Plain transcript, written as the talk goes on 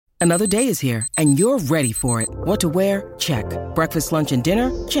Another day is here, and you're ready for it. What to wear? Check. Breakfast, lunch, and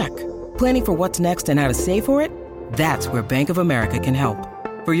dinner? Check. Planning for what's next and how to save for it? That's where Bank of America can help.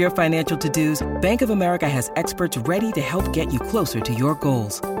 For your financial to-dos, Bank of America has experts ready to help get you closer to your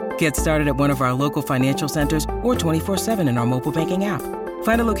goals. Get started at one of our local financial centers or 24/7 in our mobile banking app.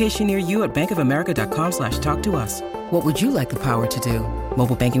 Find a location near you at bankofamerica.com/talktous. What would you like the power to do?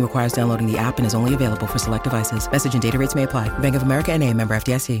 Mobile banking requires downloading the app and is only available for select devices. Message and data rates may apply. Bank of America N.A., member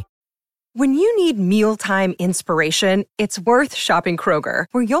FDIC. When you need mealtime inspiration, it's worth shopping Kroger,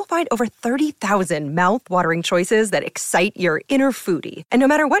 where you'll find over 30,000 mouth-watering choices that excite your inner foodie. And no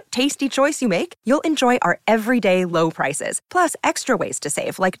matter what tasty choice you make, you'll enjoy our everyday low prices, plus extra ways to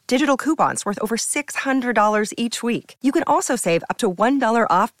save, like digital coupons worth over $600 each week. You can also save up to $1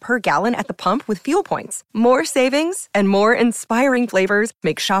 off per gallon at the pump with fuel points. More savings and more inspiring flavors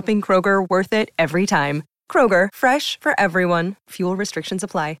make shopping Kroger worth it every time. Kroger, fresh for everyone. Fuel restrictions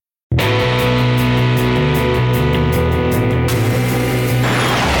apply.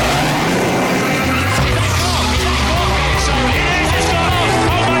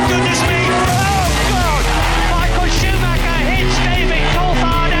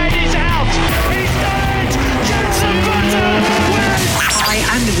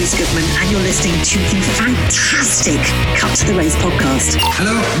 And you're listening to the fantastic Cut to the Race podcast.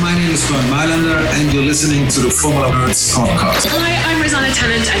 Hello, my name is Floyd Mylander, and you're listening to the FormulaNerds podcast. Hi, I'm Rosanna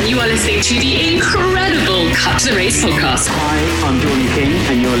Tennant, and you are listening to the incredible Cut to the Race podcast. Hi, I'm Jordan King,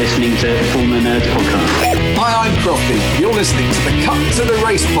 and you're listening to the FormulaNerds podcast. Hi, I'm Crofty. You're listening to the Cut to the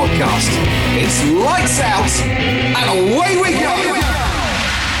Race podcast. It's lights out, and away we go!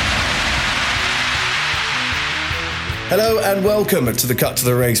 Hello and welcome to the Cut to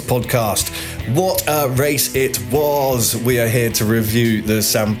the Race podcast. What a race it was. We are here to review the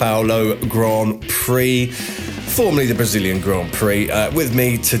Sao Paulo Grand Prix, formerly the Brazilian Grand Prix. With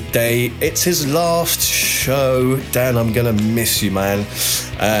me today, it's his last show. Dan, I'm going to miss you, man.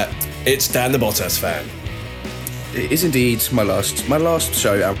 It's Dan the Bottas fan. It is indeed my last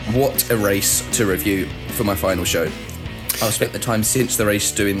show. What a race to review for my final show. I've spent the time since the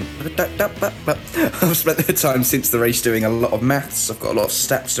race doing a lot of maths. I've got a lot of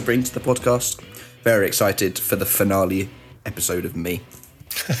stats to bring to the podcast. Very excited for the finale episode of me.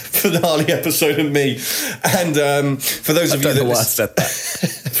 Finale episode of me. And for those of you that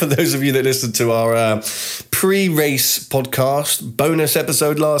for those of you that listened to our pre-race podcast bonus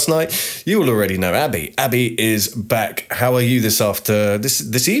episode last night, you will already know Abby. Abby is back. How are you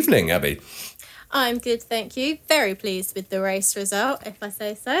this evening, Abby? I'm good, thank you. Very pleased with the race result, if I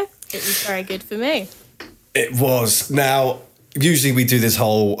say so. It was very good for me. It was. Now, usually we do this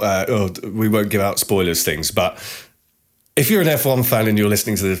whole, we won't give out spoilers things, but if you're an F1 fan and you're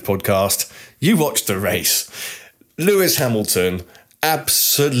listening to this podcast, you watched the race. Lewis Hamilton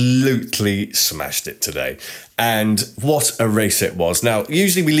absolutely smashed it today. And what a race it was. Now,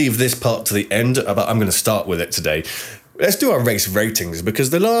 usually we leave this part to the end, but I'm going to start with it today. Let's do our race ratings, because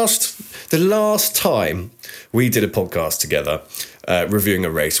the last time we did a podcast together reviewing a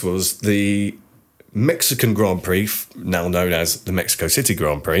race was the Mexican Grand Prix, now known as the Mexico City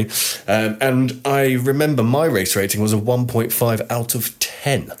Grand Prix. And I remember my race rating was a 1.5 out of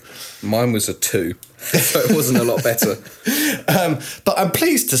 10. Mine was a 2, so it wasn't a lot better. But I'm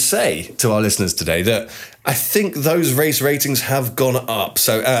pleased to say to our listeners today that I think those race ratings have gone up.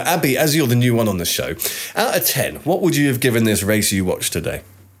 So, Abby, as you're the new one on the show, out of 10, what would you have given this race you watched today?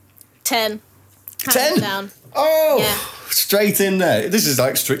 10. 10? Down. Oh, yeah. Straight in there. This is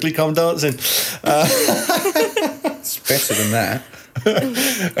like Strictly Come Dancing. It's better than that.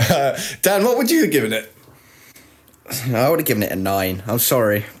 Dan, what would you have given it? I would have given it a 9. I'm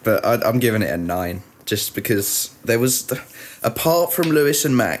sorry, but I'm giving it a 9. Just because there was, apart from Lewis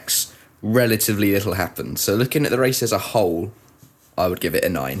and Max, relatively little happened. So looking at the race as a whole, I would give it a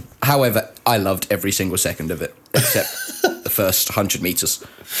 9. However, I loved every single second of it, except the first 100 metres.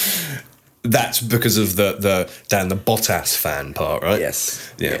 That's because of the Dan the Bottas fan part, right?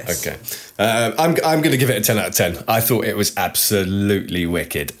 Yes. Yeah, yes. Okay. I'm going to give it a 10 out of 10. I thought it was absolutely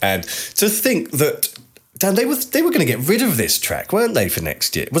wicked. And to think that, Dan, they were going to get rid of this track, weren't they, for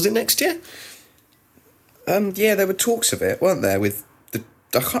next year? Was it next year? Yeah, there were talks of it, weren't there, with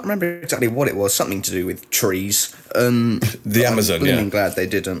I can't remember exactly what it was, something to do with trees. The Amazon, I'm blooming glad they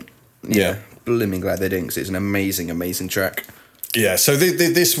didn't. Yeah. Blooming glad they didn't, because it's an amazing, amazing track. Yeah, so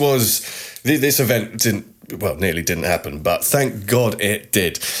this event nearly didn't happen, but thank God it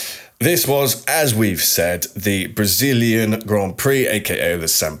did. This was, as we've said, the Brazilian Grand Prix, aka the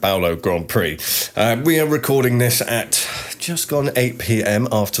São Paulo Grand Prix. We are recording this at just gone 8 p.m.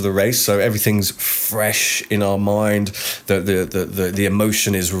 after the race, so everything's fresh in our mind. The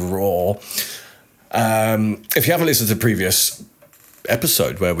emotion is raw. If you haven't listened to the previous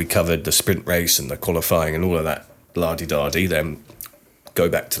episode where we covered the sprint race and the qualifying and all of that la-di-da-di, then go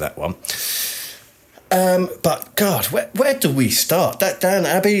back to that one. But God, where do we start? Dan,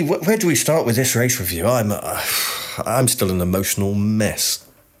 Abby, where do we start with this race review? I'm still an emotional mess.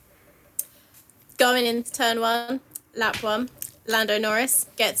 Going into turn 1, lap 1, Lando Norris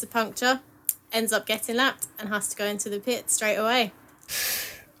gets a puncture, ends up getting lapped, and has to go into the pit straight away.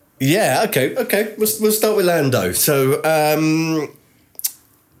 Yeah, okay. We'll start with Lando. So,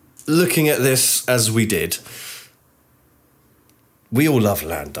 looking at this as we did, we all love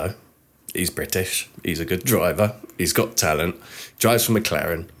Lando. He's British. He's a good driver. He's got talent. Drives for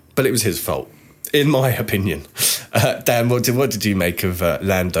McLaren. But it was his fault, in my opinion. Dan, what did you make of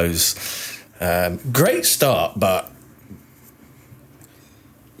Lando's great start? But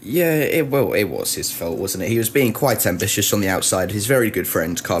yeah, it was his fault, wasn't it? He was being quite ambitious on the outside. His very good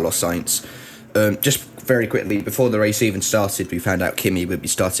friend Carlos Sainz. Just very quickly, before the race even started, we found out Kimi would be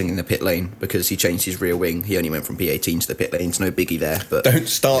starting in the pit lane because he changed his rear wing. He only went from P18 to the pit lanes. No biggie there. But don't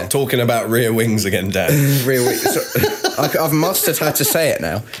start talking about rear wings again, Dan. Rear wings. I've mastered how to say it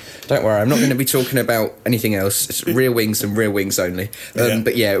now. Don't worry, I'm not going to be talking about anything else. It's rear wings and rear wings only.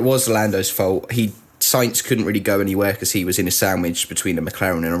 But yeah, it was Lando's fault. Sainz couldn't really go anywhere because he was in a sandwich between a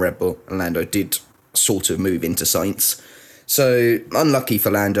McLaren and a Red Bull. And Lando did sort of move into Sainz. So unlucky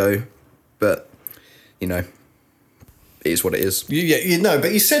for Lando, but you know, it is what it is. But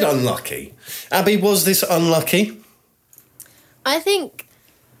you said unlucky. Abby, was this unlucky? I think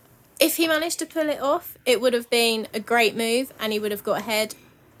if he managed to pull it off, it would have been a great move and he would have got ahead.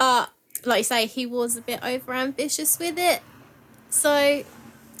 But, like you say, he was a bit over-ambitious with it. So,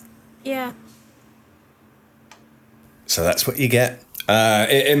 yeah. So that's what you get.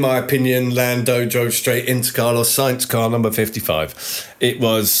 In my opinion, Lando drove straight into Carlos Sainz, car number 55. It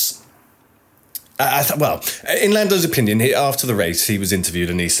was... in Lando's opinion, after the race, he was interviewed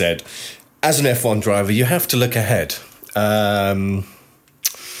and he said, as an F1 driver, you have to look ahead.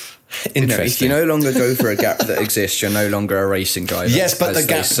 Interesting. If you no longer go for a gap that exists, you're no longer a racing driver. Yes, but the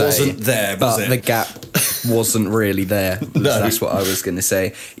gap wasn't there, was it? But the gap wasn't really there. No. That's what I was going to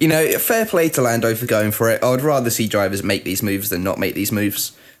say. You know, fair play to Lando for going for it. I would rather see drivers make these moves than not make these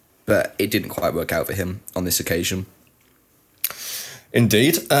moves. But it didn't quite work out for him on this occasion.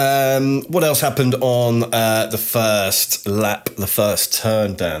 Indeed. What else happened on the first lap, the first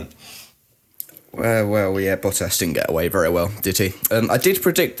turn, Dan? Well, yeah, Bottas didn't get away very well, did he? I did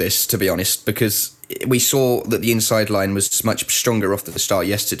predict this, to be honest, because we saw that the inside line was much stronger off the start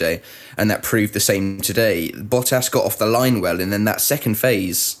yesterday, and that proved the same today. Bottas got off the line well, and then that second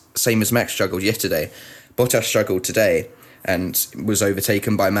phase, same as Max struggled yesterday, Bottas struggled today and was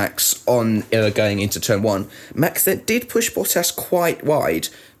overtaken by Max on going into turn 1. Max then did push Bottas quite wide,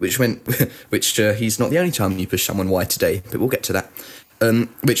 which he's not the only time you push someone wide today, but we'll get to that.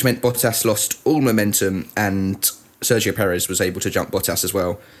 Which meant Bottas lost all momentum and Sergio Perez was able to jump Bottas as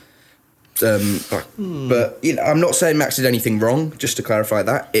well. But you know, I'm not saying Max did anything wrong, just to clarify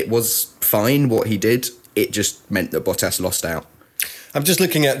that. It was fine what he did. It just meant that Bottas lost out. I'm just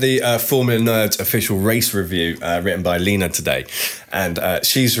looking at the FormulaNerds official race review written by Lena today, and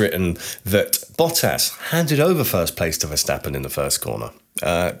she's written that Bottas handed over first place to Verstappen in the first corner.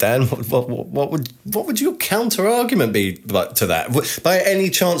 Dan, what would your counter argument be to that? By any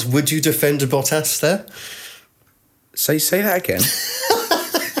chance, would you defend Bottas there? Say that again.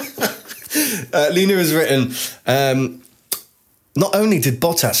 Lena has written. Not only did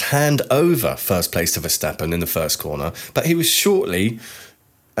Bottas hand over first place to Verstappen in the first corner, but it was shortly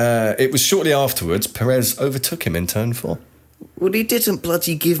afterwards Perez overtook him in turn 4. Well, he didn't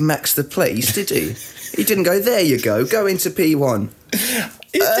bloody give Max the place, did he? He didn't go, there you go into P1.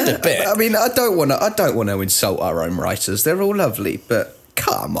 He did a bit. I mean, I don't want to insult our own writers. They're all lovely, but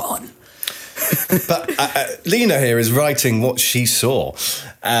come on. But Lena here is writing what she saw.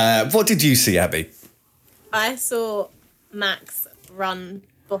 What did you see, Abby? I saw Max run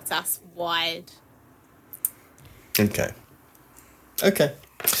Bottas wide. Okay.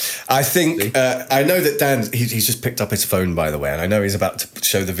 I think I know that Dan. He's just picked up his phone, by the way, and I know he's about to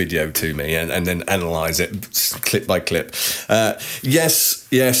show the video to me and then analyse it clip by clip. Yes,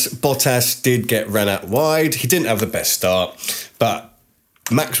 Bottas did get ran out wide. He didn't have the best start, but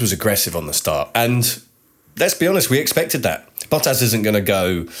Max was aggressive on the start, and let's be honest, we expected that. Bottas isn't going to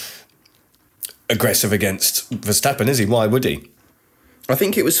go aggressive against Verstappen, is he? Why would he? I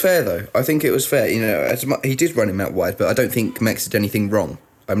think it was fair, though. I think it was fair. You know, he did run him out wide, but I don't think Max did anything wrong.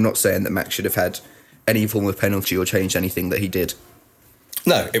 I'm not saying that Max should have had any form of penalty or changed anything that he did.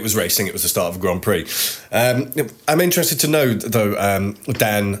 No, it was racing. It was the start of a Grand Prix. I'm interested to know, though,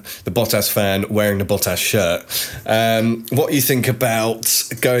 Dan, the Bottas fan wearing the Bottas shirt, what you think about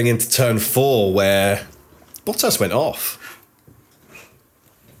going into turn 4 where Bottas went off.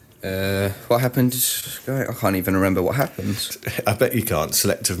 What happened? I can't even remember what happened. I bet you can't.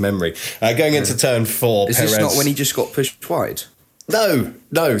 Selective memory. Going into turn 4, Is Perez... this not when he just got pushed wide?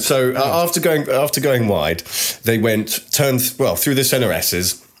 No. So after going wide, they went through the centre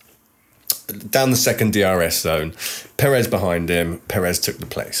S's, down the second DRS zone. Perez behind him. Perez took the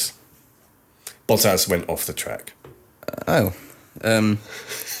place. Bottas went off the track. I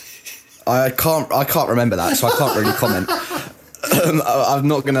can't remember that, so I can't really comment. I'm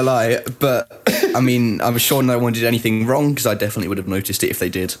not going to lie, but I mean, I'm sure no one did anything wrong because I definitely would have noticed it if they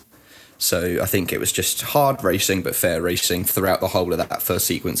did. So I think it was just hard racing, but fair racing throughout the whole of that first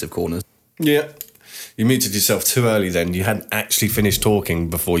sequence of corners. Yeah. You muted yourself too early then. You hadn't actually finished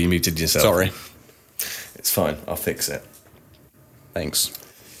talking before you muted yourself. Sorry. It's fine. I'll fix it. Thanks.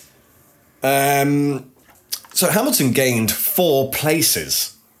 So Hamilton gained 4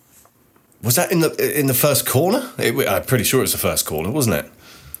 places. Was that in the first corner? I'm pretty sure it was the first corner, wasn't it?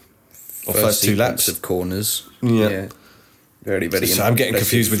 Or first 2 laps of corners. Yeah. Very, very. So I'm getting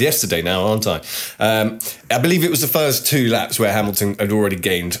confused with yesterday now, aren't I? I believe it was the first 2 laps where Hamilton had already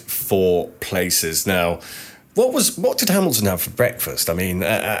gained 4 places. Now, what did Hamilton have for breakfast? I mean,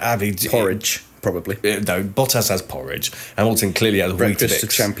 Abby, porridge. Probably. No, Bottas has porridge. Hamilton clearly has Breakfast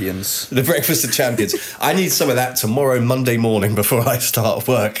of champions. The breakfast of champions. I need some of that tomorrow, Monday morning, before I start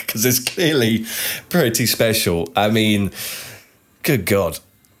work, because it's clearly pretty special. I mean, good God.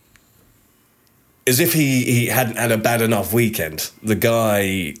 As if he hadn't had a bad enough weekend. The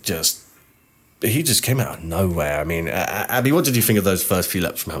guy just came out of nowhere. I mean, Abby, what did you think of those first few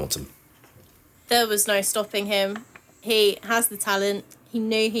laps from Hamilton? There was no stopping him. He has the talent. He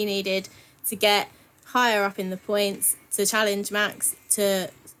knew he needed to get higher up in the points, to challenge Max,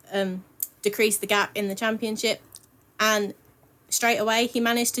 to decrease the gap in the championship. And straight away, he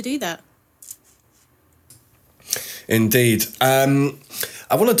managed to do that. Indeed.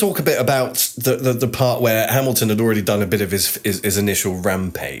 I want to talk a bit about the part where Hamilton had already done a bit of his initial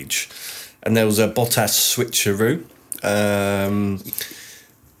rampage. And there was a Bottas switcheroo.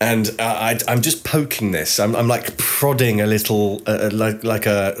 And I'm just poking this. I'm like prodding a little, like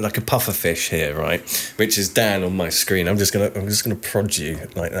a puffer fish here, right? Which is Dan on my screen. I'm just gonna prod you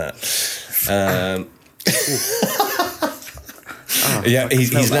like that. Yeah,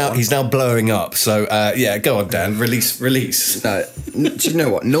 he's now blowing up. So yeah, go on, Dan. Release. No, do you know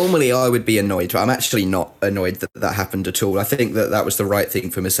what? Normally I would be annoyed, but I'm actually not annoyed that happened at all. I think that was the right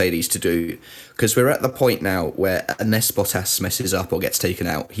thing for Mercedes to do, because we're at the point now where unless Bottas messes up or gets taken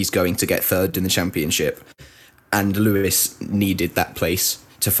out, he's going to get third in the championship, and Lewis needed that place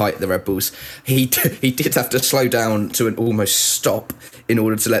to fight the Red Bulls. He did have to slow down to an almost stop in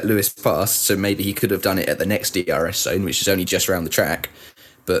order to let Lewis pass, so maybe he could have done it at the next DRS zone, which is only just around the track,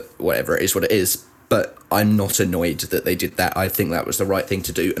 but whatever, it is what it is. But I'm not annoyed that they did that. I think that was the right thing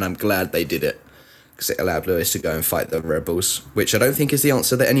to do, and I'm glad they did it, because it allowed Lewis to go and fight the Red Bulls, which I don't think is the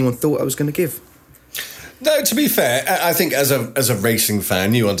answer that anyone thought I was going to give. No, to be fair, I think as a racing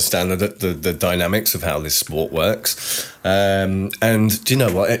fan, you understand the dynamics of how this sport works. And do you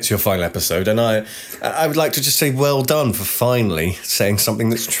know what? It's your final episode, and I would like to just say well done for finally saying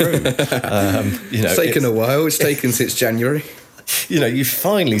something that's true. It's taken a while. It's taken since January. You know, you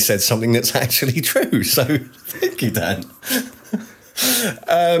finally said something that's actually true. So thank you, Dan.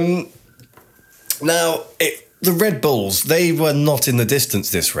 Now, the Red Bulls, they were not in the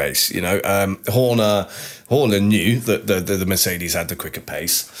distance this race. You know, Horner knew that the Mercedes had the quicker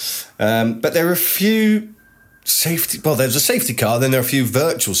pace. But there are a few safety... Well, there's a safety car, then there are a few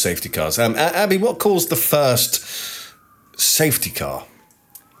virtual safety cars. Abby, what caused the first safety car?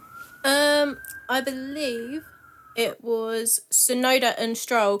 I believe it was Tsunoda and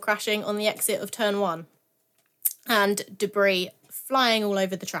Stroll crashing on the exit of turn 1. And debris flying all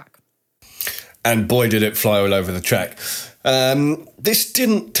over the track. And boy, did it fly all over the track. This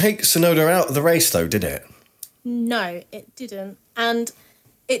didn't take Tsunoda out of the race, though, did it? No, it didn't. And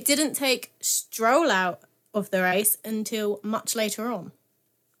it didn't take Stroll out of the race until much later on.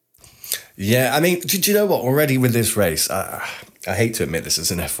 Yeah, I mean, do you know what? Already with this race, I hate to admit this as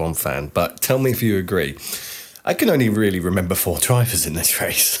an F1 fan, but tell me if you agree. I can only really remember 4 drivers in this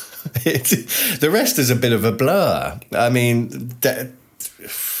race. The rest is a bit of a blur. I mean...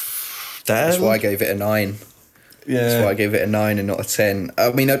 That's why I gave it a 9. Yeah. That's why I gave it a 9 and not a 10.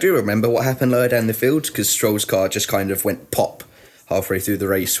 I mean, I do remember what happened lower down the field because Stroll's car just kind of went pop halfway through the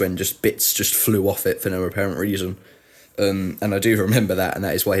race when just bits just flew off it for no apparent reason. And I do remember that, and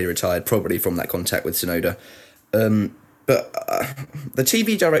that is why he retired, probably from that contact with Tsunoda. But the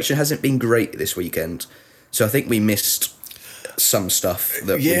TV direction hasn't been great this weekend, so I think we missed some stuff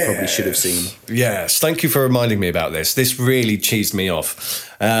that we probably should have seen. Yes, thank you for reminding me about this. This really cheesed me off.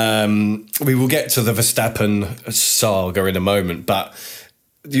 We will get to the Verstappen saga in a moment, but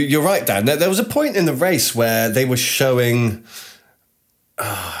you're right, Dan. There was a point in the race where they were showing...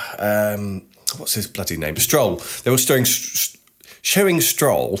 what's his bloody name? Stroll. They were showing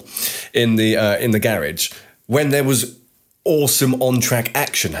Stroll in the garage when there was awesome on-track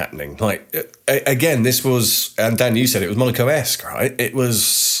action happening. Like, again, this was, and Dan, you said it was Monaco-esque, right? It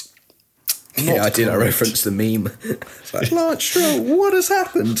was... I did. I referenced the meme. It's like, Lance Stroll, what has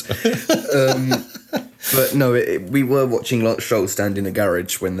happened? But no, we were watching Lance Stroll stand in a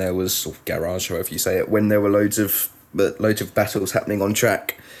garage when there was, or garage, however you say it, when there were loads of battles happening on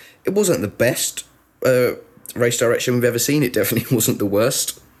track. It wasn't the best race direction we've ever seen. It definitely wasn't the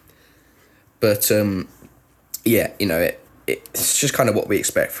worst. But it's just kind of what we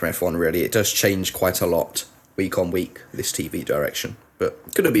expect from F1, really. It does change quite a lot week on week, this TV direction.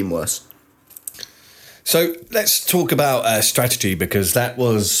 But could have been worse. So let's talk about strategy, because that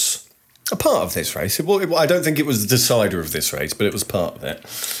was a part of this race. I don't think it was the decider of this race, but it was part of it.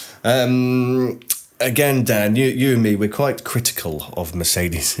 Again, Dan, you and me, we're quite critical of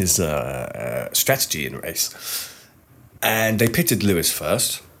Mercedes' strategy in the race. And they pitted Lewis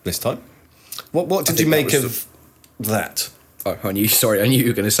first this time. What did you make of that? Oh, I knew you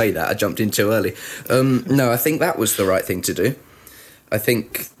were going to say that. I jumped in too early. No, I think that was the right thing to do. I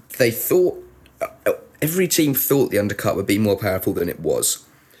think they thought... every team thought the undercut would be more powerful than it was.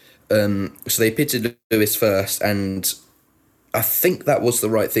 So they pitted Lewis first, and I think that was the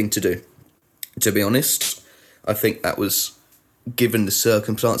right thing to do. To be honest, I think that was, given the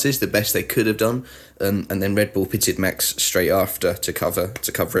circumstances, the best they could have done. And then Red Bull pitted Max straight after to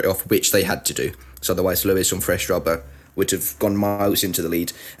cover it off, which they had to do. So otherwise Lewis on fresh rubber would have gone miles into the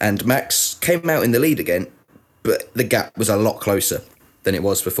lead. And Max came out in the lead again, but the gap was a lot closer than it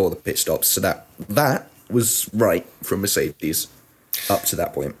was before the pit stops. So that was right from Mercedes up to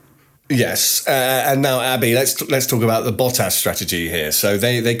that point. Yes, and now, Abby, let's talk about the Bottas strategy here. So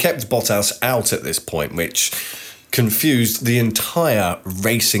they kept Bottas out at this point, which confused the entire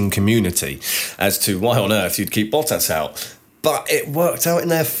racing community as to why on earth you'd keep Bottas out. But it worked out in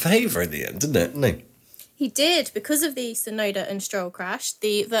their favour in the end, didn't it? No. He did. Because of the Tsunoda and Stroll crash,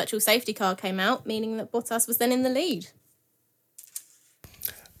 the virtual safety car came out, meaning that Bottas was then in the lead.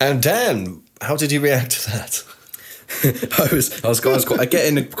 And Dan, how did you react to that? I was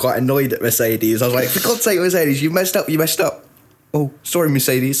getting quite annoyed at Mercedes. I was like, for God's sake, Mercedes, you messed up. Oh, sorry,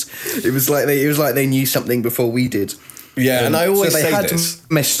 Mercedes. It was like they knew something before we did. Yeah, and I always say they had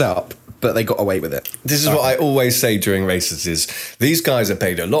messed up, but they got away with it. This is what I always say during races: is these guys are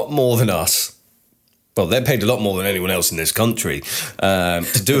paid a lot more than us. Well, they're paid a lot more than anyone else in this country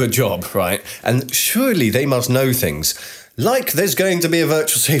to do a job, right? And surely they must know things like there's going to be a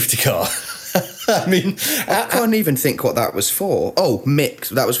virtual safety car. I mean, I can't even think what that was for. Oh, mix.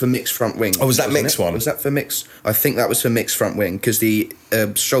 That was for mixed front wing. Oh, was that mixed one? Was that for mix? I think that was for mixed front wing, because the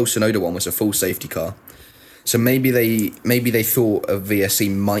Stroll Tsunoda one was a full safety car. So maybe they thought a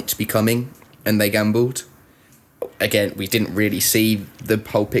VSC might be coming, and they gambled. Again, we didn't really see the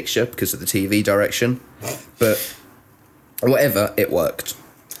whole picture because of the TV direction, but whatever, it worked.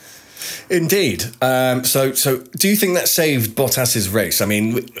 Indeed. So do you think that saved Bottas's race? I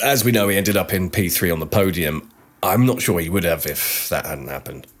mean, as we know, he ended up in P3 on the podium. I'm not sure he would have if that hadn't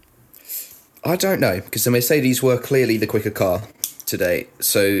happened. I don't know, because the Mercedes were clearly the quicker car today,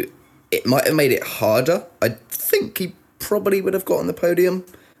 so it might have made it harder. I think he probably would have got on the podium,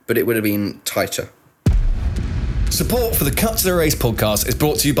 but it would have been tighter. Support for the Cut to the Race podcast is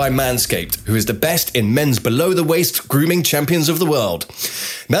brought to you by Manscaped, who is the best in men's below-the-waist grooming champions of the world.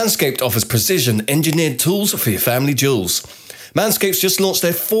 Manscaped offers precision-engineered tools for your family jewels. Manscaped's just launched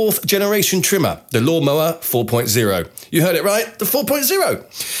their 4th generation trimmer, the Lawnmower 4.0. You heard it right, the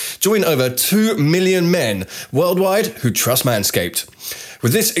 4.0. Join over 2 million men worldwide who trust Manscaped.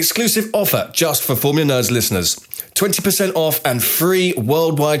 With this exclusive offer just for Formula Nerds listeners, 20% off and free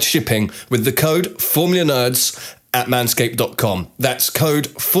worldwide shipping with the code FormulaNerds at manscaped.com. That's code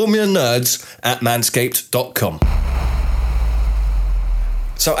FormulaNerds at manscaped.com.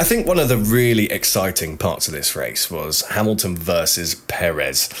 So I think one of the really exciting parts of this race was Hamilton versus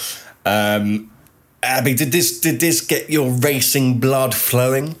Perez. Abby, did this get your racing blood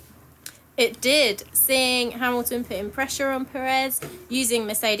flowing? It did. Seeing Hamilton putting pressure on Perez, using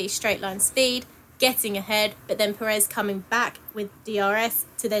Mercedes straight line speed, getting ahead, but then Perez coming back with DRS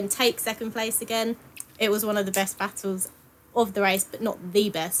to then take second place again. It was one of the best battles of the race, but not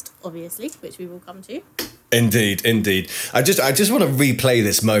the best, obviously, which we will come to. Indeed. I just want to replay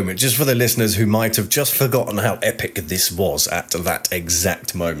this moment, just for the listeners who might have just forgotten how epic this was at that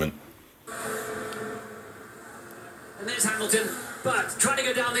exact moment. And there's Hamilton, but trying to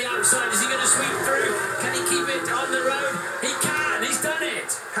go down the outside. Is he going to sweep through? Can he keep it on the road? He can. He's done it.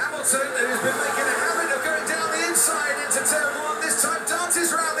 Hamilton, who's been making a habit of going down the inside into turn one, this time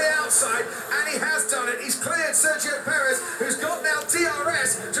dances around the outside, and he has done it. He's cleared Sergio Perez, who's got now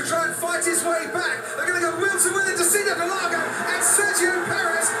DRS to try and fight his way back. They're going to go wheel to wheel into Cena Galago, and Sergio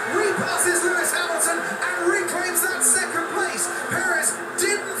Perez repasses Lewis Hamilton and reclaims that second place. Perez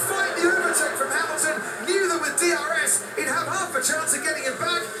didn't fight the overtake from Hamilton, knew that with DRS he'd have half a chance of getting him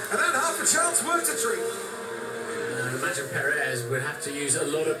back, and that half a chance worked a treat. I imagine Perez would have to use a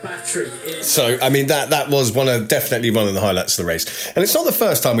lot of battery. So, I mean, that was definitely one of the highlights of the race. And it's not the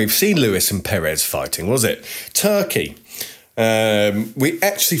first time we've seen Lewis and Perez fighting, was it? Turkey. We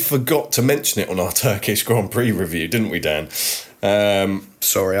actually forgot to mention it on our Turkish Grand Prix review, didn't we, Dan?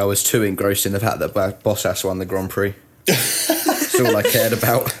 Sorry, I was too engrossed in the fact that Bottas won the Grand Prix. That's all I cared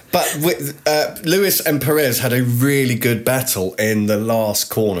about. But Lewis and Perez had a really good battle in the last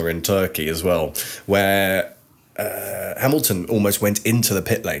corner in Turkey as well, where Hamilton almost went into the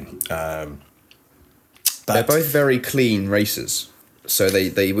pit lane. But they're both very clean racers, so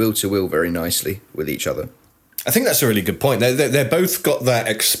they wheel to wheel very nicely with each other. I think that's a really good point. They're both got that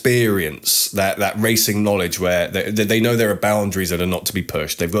experience, that racing knowledge, where they know there are boundaries that are not to be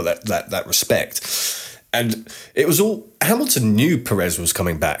pushed. They've got that respect, and it was all Hamilton knew Perez was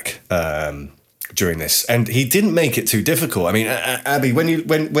coming back during this, and he didn't make it too difficult. I mean, Abby, when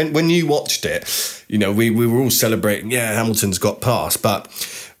you watched it, you know, we were all celebrating. Yeah, Hamilton's got past, but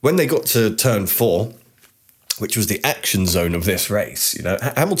when they got to turn 4, which was the action zone of this race, you know,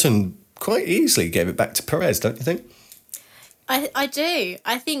 Hamilton quite easily gave it back to Perez, don't you think? I do.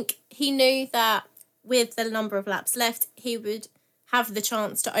 I think he knew that with the number of laps left, he would have the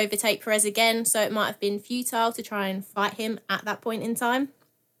chance to overtake Perez again, so it might have been futile to try and fight him at that point in time.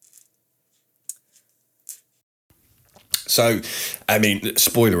 So, I mean,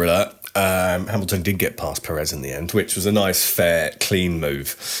 spoiler alert, Hamilton did get past Perez in the end, which was a nice, fair, clean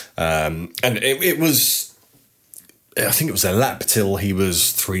move. And it was... I think it was a lap till he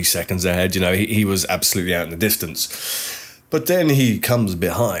was 3 seconds ahead. You know, he was absolutely out in the distance. But then he comes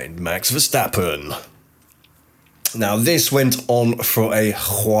behind Max Verstappen. Now, this went on for a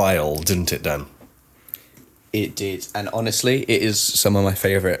while, didn't it, Dan? It did. And honestly, it is some of my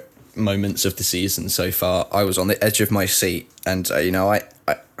favourite moments of the season so far. I was on the edge of my seat. And, you know,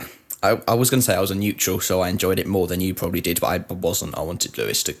 I was going to say I was a neutral, so I enjoyed it more than you probably did. But I wasn't. I wanted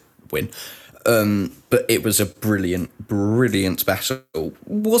Lewis to win. But it was a brilliant battle.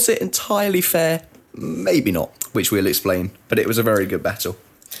 Was it entirely fair? Maybe not, which we'll explain. But it was a very good battle.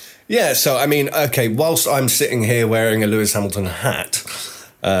 Yeah, so, I mean, okay, whilst I'm sitting here wearing a Lewis Hamilton hat,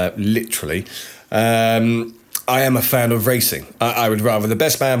 literally, I am a fan of racing. I would rather the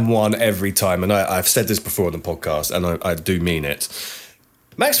best man won every time, and I've said this before on the podcast, and I do mean it.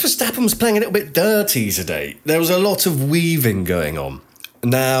 Max Verstappen was playing a little bit dirty today. There was a lot of weaving going on.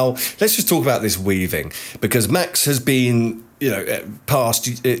 Now, let's just talk about this weaving, because Max has been, past,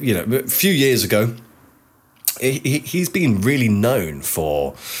 a few years ago, he's been really known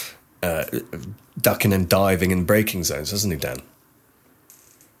for ducking and diving in braking zones, hasn't he, Dan?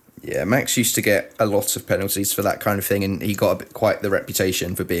 Yeah, Max used to get a lot of penalties for that kind of thing, and he got quite the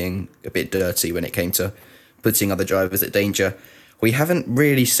reputation for being a bit dirty when it came to putting other drivers at danger. We haven't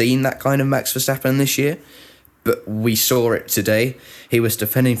really seen that kind of Max Verstappen this year, but we saw it today. He was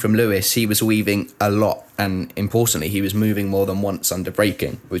defending from Lewis, he was weaving a lot, and importantly, he was moving more than once under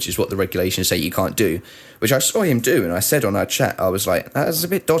braking, which is what the regulations say you can't do, which I saw him do, and I said on our chat, I was like, that's a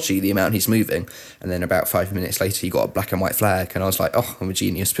bit dodgy, the amount he's moving. And then about 5 minutes later, he got a black and white flag, and I was like, oh, I'm a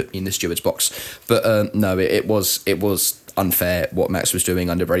genius, put me in the steward's box. But no, it was unfair what Max was doing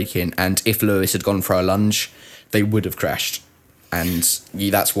under braking, and if Lewis had gone for a lunge, they would have crashed. And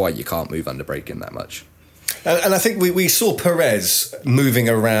that's why you can't move under braking that much. And I think we saw Perez moving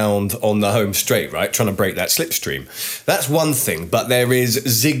around on the home straight, right, trying to break that slipstream. That's one thing, but there is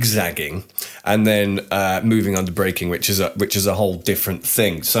zigzagging and then moving under braking, which is a whole different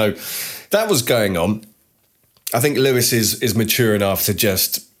thing. So that was going on. I think Lewis is mature enough to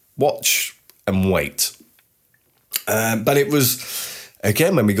just watch and wait. But it was,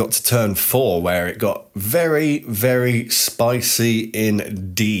 again, when we got to turn 4, where it got very, very spicy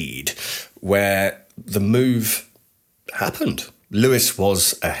indeed. where the move happened. Lewis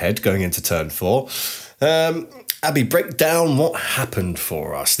was ahead going into turn 4. Abby, break down what happened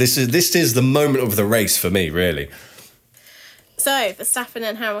for us. This is the moment of the race for me, really. So, Verstappen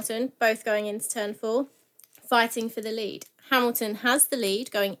and Hamilton both going into turn 4, fighting for the lead. Hamilton has the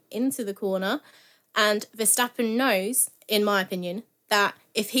lead going into the corner, and Verstappen knows, in my opinion, that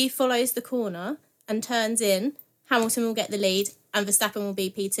if he follows the corner and turns in, Hamilton will get the lead and Verstappen will be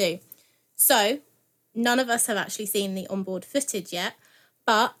P2. So, none of us have actually seen the onboard footage yet,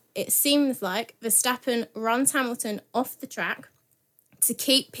 but it seems like Verstappen runs Hamilton off the track to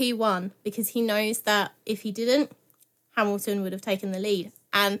keep P1 because he knows that if he didn't, Hamilton would have taken the lead.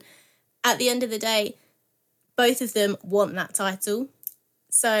 And at the end of the day, both of them want that title.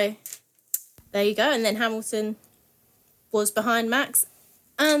 So there you go. And then Hamilton was behind Max.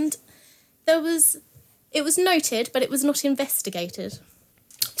 And it was noted, but it was not investigated.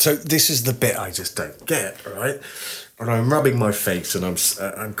 So this is the bit I just don't get, right? And I'm rubbing my face and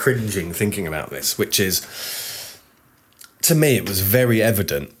I'm cringing thinking about this, which is, to me, it was very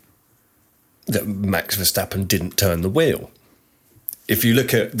evident that Max Verstappen didn't turn the wheel. If you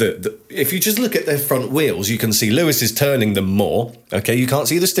look at if you just look at their front wheels, you can see Lewis is turning them more. Okay, you can't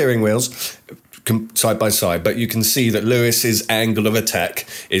see the steering wheels side by side, but you can see that Lewis's angle of attack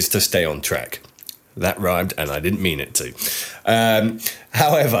is to stay on track. That rhymed, and I didn't mean it to.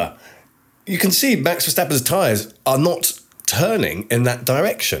 However, you can see Max Verstappen's tyres are not turning in that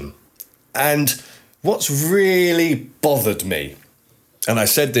direction. And what's really bothered me, and I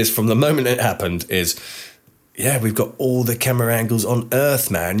said this from the moment it happened, is, yeah, we've got all the camera angles on Earth,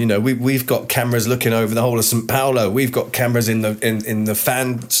 man. You know, we've got cameras looking over the whole of St. Paulo. We've got cameras in the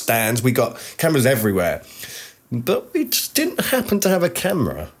fan stands. We got cameras everywhere. But we just didn't happen to have a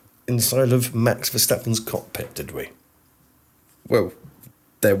camera inside of Max Verstappen's cockpit, did we? Well,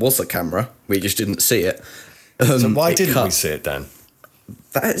 there was a camera. We just didn't see it. So why didn't we see it, Dan?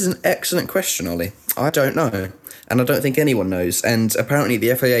 That is an excellent question, Ollie. I don't know. And I don't think anyone knows. And apparently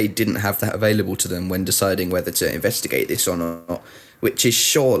the FIA didn't have that available to them when deciding whether to investigate this or not, which is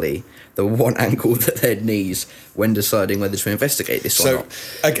surely the one angle that they'd need when deciding whether to investigate this or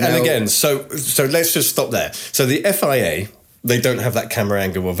not. So let's just stop there. So the FIA, they don't have that camera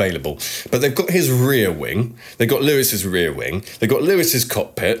angle available, but they've got his rear wing, they've got Lewis's rear wing, they've got Lewis's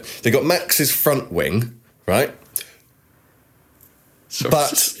cockpit, they've got Max's front wing, right? Sorry,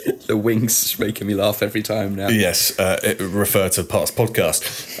 but the wings making me laugh every time now. Yes, refer to past podcast.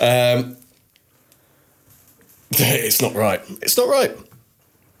 It's not right. It's not right.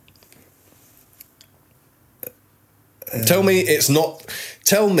 Tell me it's not.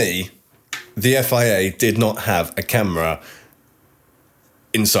 Tell me the FIA did not have a camera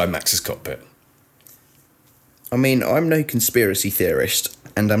inside Max's cockpit. I mean, I'm no conspiracy theorist,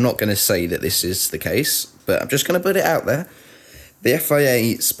 and I'm not going to say that this is the case, but I'm just going to put it out there. The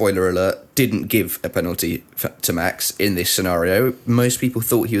FIA, spoiler alert, didn't give a penalty to Max in this scenario. Most people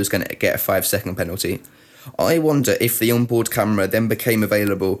thought he was going to get a 5-second penalty. I wonder if the onboard camera then became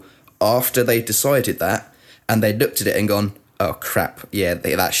available after they decided that, and they looked at it and gone, oh crap, yeah,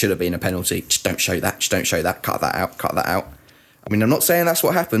 that should have been a penalty. Just don't show that, cut that out. I mean, I'm not saying that's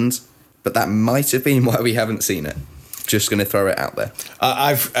what happened, but that might have been why we haven't seen it. Just going to throw it out there.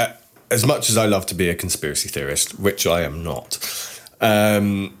 As much as I love to be a conspiracy theorist, which I am not,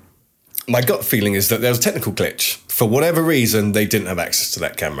 my gut feeling is that there was a technical glitch. For whatever reason, they didn't have access to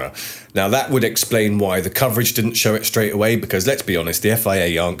that camera. Now, that would explain why the coverage didn't show it straight away, because let's be honest, the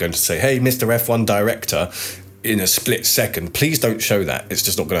FIA aren't going to say, hey, Mr. F1 director, in a split second, please don't show that. It's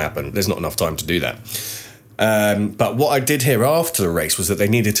just not going to happen. There's not enough time to do that. But what I did hear after the race was that they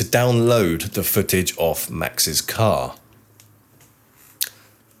needed to download the footage off Max's car.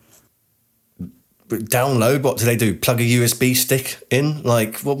 Download? What do they do? Plug a USB stick in?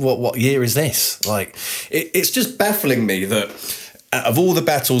 Like, what year is this? Like, it's just baffling me that out of all the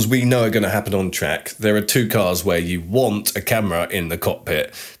battles we know are going to happen on track, there are two cars where you want a camera in the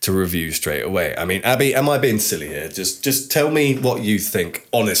cockpit to review straight away. I mean, Abby, am I being silly here? Just tell me what you think.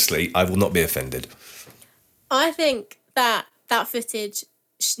 Honestly, I will not be offended. I think that footage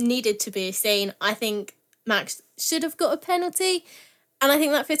needed to be seen. I think Max should have got a penalty, and I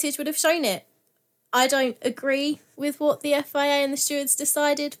think that footage would have shown it. I don't agree with what the FIA and the stewards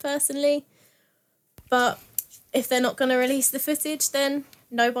decided personally, but if they're not going to release the footage, then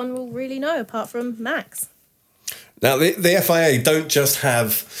no one will really know apart from Max. Now, the FIA don't just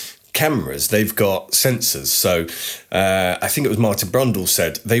have cameras, they've got sensors. So I think it was Martin Brundle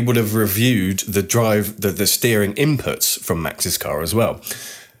said they would have reviewed the steering inputs from Max's car as well.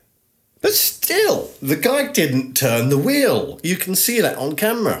 But still, the guy didn't turn the wheel. You can see that on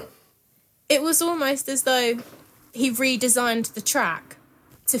camera. it was almost as though he redesigned the track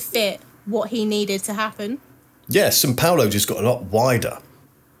to fit what he needed to happen. Yes, and Paulo just got a lot wider.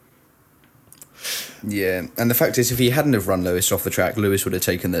 Yeah, and the fact is, if he hadn't have run Lewis off the track, Lewis would have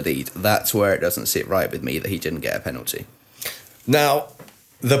taken the lead. That's where it doesn't sit right with me that he didn't get a penalty. Now,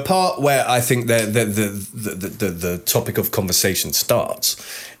 the part where I think the topic of conversation starts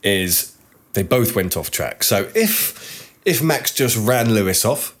is they both went off track. So if Max just ran Lewis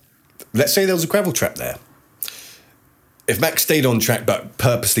off, let's say there was a gravel trap there. If Max stayed on track but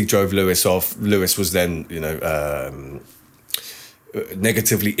purposely drove Lewis off, Lewis was then,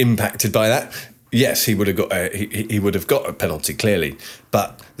 negatively impacted by that. Yes, he would have got he would have got a penalty clearly,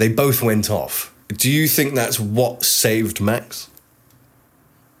 but they both went off. Do you think that's what saved Max?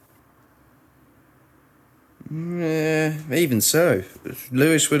 Even so,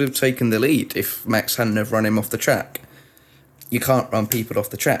 Lewis would have taken the lead if Max hadn't have run him off the track. You can't run people off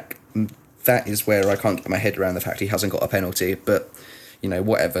the track. That is where I can't get my head around the fact he hasn't got a penalty, but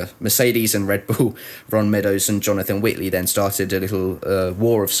whatever. Mercedes and Red Bull, Ron Meadows and Jonathan Whitley then started a little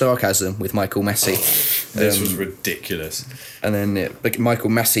war of sarcasm with Michael Massey. This was ridiculous. And then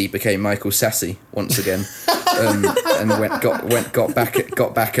Michael Massey became Michael Sassy once again, and got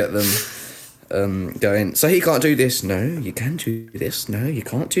back at them, going, so he can't do this. No, you can do this. No, you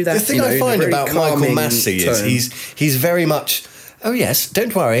can't do that. The thing I find about Michael Massey is he's very much, oh yes,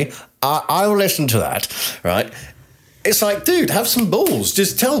 don't worry, I'll listen to that, right? It's like, dude, have some balls.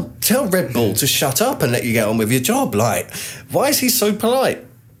 Just tell Red Bull to shut up and let you get on with your job. Like, why is he so polite?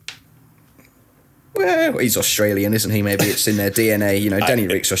 Well, he's Australian, isn't he? Maybe it's in their DNA. Danny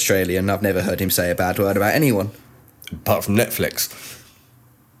Rick's Australian. I've never heard him say a bad word about anyone. Apart from Netflix.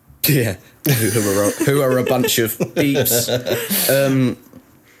 Yeah, who are a bunch of beeps.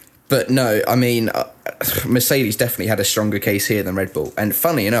 But no, I mean, Mercedes definitely had a stronger case here than Red Bull. And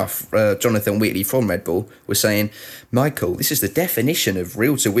funny enough, Jonathan Whitley from Red Bull was saying, Michael, this is the definition of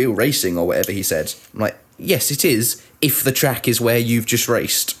reel-to-wheel racing, or whatever he said. I'm like, yes, it is, if the track is where you've just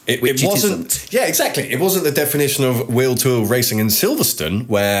raced. It wasn't. Yeah, exactly. It wasn't the definition of wheel-to-wheel racing in Silverstone,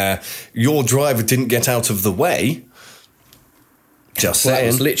 where your driver didn't get out of the way. Just saying. It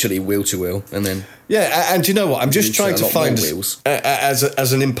was literally wheel-to-wheel, and then... Yeah, and you know what? I'm just trying to find,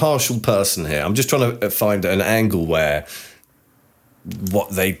 as an impartial person here, I'm just trying to find an angle where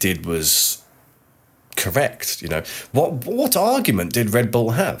what they did was correct, What argument did Red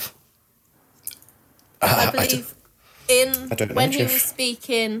Bull have? I believe when he was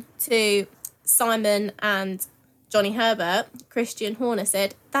speaking to Simon and Johnny Herbert, Christian Horner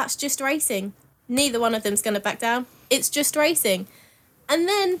said, that's just racing. Neither one of them's going to back down. It's just racing. And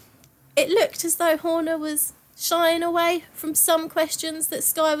then it looked as though Horner was shying away from some questions that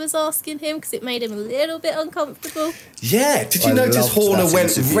Sky was asking him because it made him a little bit uncomfortable. Yeah, did you notice Horner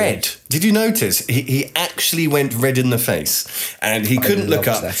went red? Did you notice? He actually went red in the face and he couldn't look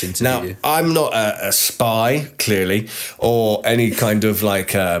up. Now, I'm not a spy, clearly, or any kind of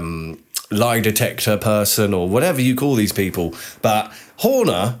lie detector person or whatever you call these people, but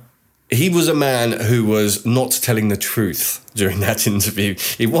Horner... He was a man who was not telling the truth during that interview.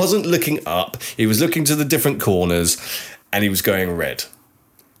 He wasn't looking up. He was looking to the different corners, and he was going red.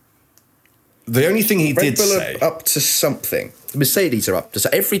 The only thing he did say... are up to something. Mercedes are up to... So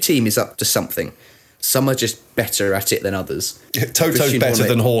every team is up to something. Some are just better at it than others. Toto's better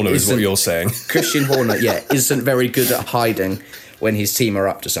than Horner is what you're saying. Christian Horner, isn't very good at hiding when his team are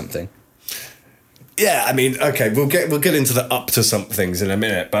up to something. Yeah, I mean, okay, we'll get into the up to some things in a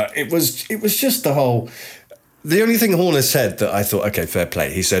minute, but it was just the whole... The only thing Horner said that I thought, okay, fair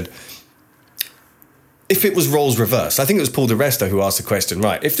play, he said, if it was roles reversed, I think it was Paul Di Resta who asked the question,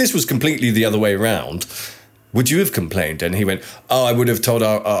 right, if this was completely the other way around, would you have complained? And he went, I would have told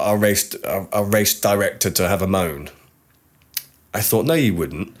our race director to have a moan. I thought, no, you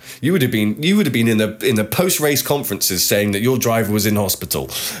wouldn't. You would have been in the post-race conferences saying that your driver was in hospital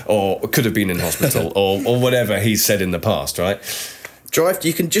or could have been in hospital or whatever he said in the past, right?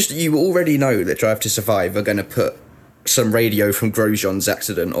 You already know that Drive to Survive are going to put some radio from Grosjean's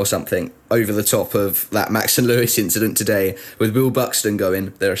accident or something over the top of that Max and Lewis incident today with Will Buxton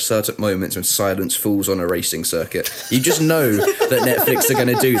going, there are certain moments when silence falls on a racing circuit. You just know that Netflix are going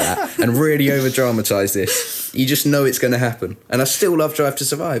to do that and really over-dramatise this. You just know it's going to happen. And I still love Drive to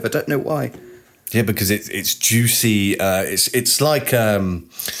Survive. I don't know why. Yeah, because it's juicy. It's like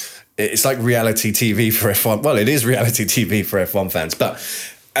reality TV for F1. Well, it is reality TV for F1 fans. But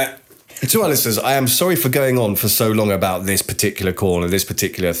to our listeners, I am sorry for going on for so long about this particular corner, this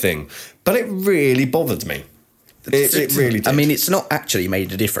particular thing. But it really bothered me. It really did. I mean, it's not actually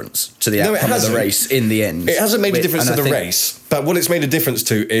made a difference to the outcome of the race in the end. It hasn't made a difference to the race, but what it's made a difference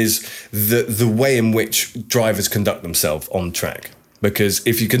to is the way in which drivers conduct themselves on track. Because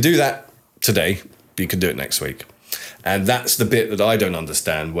if you can do that today, you can do it next week. And that's the bit that I don't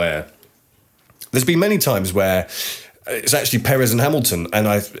understand, where there's been many times where it's actually Perez and Hamilton, and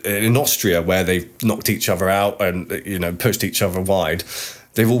in Austria, where they've knocked each other out and pushed each other wide,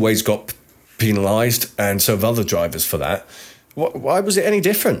 they've always got penalised, and so have other drivers for that. Why was it any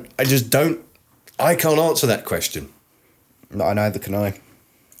different? I can't answer that question. Neither can I.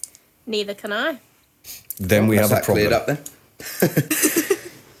 Neither can I. Then we have a problem. Cleared up then?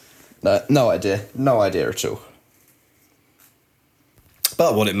 No idea at all.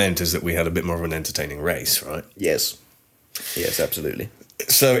 But what it meant is that we had a bit more of an entertaining race, right? Yes, absolutely.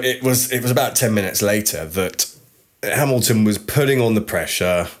 So it was about 10 minutes later that Hamilton was putting on the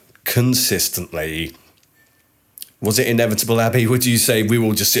pressure consistently. Was it inevitable, Abby? Would you say we were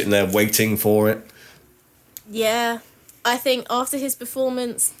all just sitting there waiting for it? Yeah, I think after his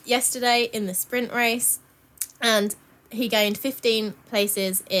performance yesterday in the sprint race, and he gained 15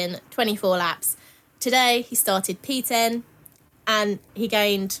 places in 24 laps. Today he started P10 and he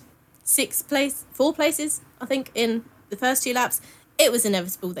gained 4 places, I think, in the first 2 laps. It was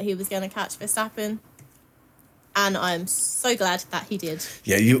inevitable that he was going to catch Verstappen. And I'm so glad that he did.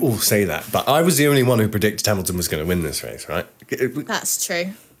 Yeah, you all say that, but I was the only one who predicted Hamilton was going to win this race, right? That's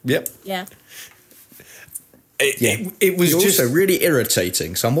true. Yep. Yeah. It was just also really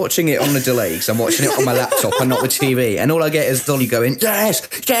irritating. So I'm watching it on the delay, because I'm watching it on my laptop and not the TV, and all I get is Dolly going, yes,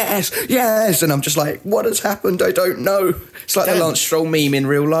 and I'm just like, what has happened? I don't know. It's like the Lance Stroll meme in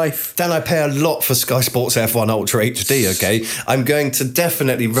real life. Dan, I pay a lot for Sky Sports F1 Ultra HD, okay? I'm going to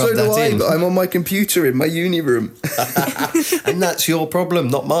definitely rub that in. But I'm on my computer in my uni room. And that's your problem,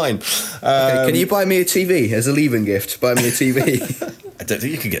 not mine. Okay, can you buy me a TV as a leaving gift? Buy me a TV. I don't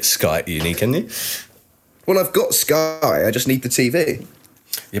think you can get Sky at uni, can you? Well, I've got Sky. I just need the TV.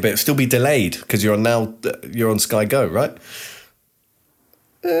 Yeah, but it'll still be delayed because you're on Sky Go, right?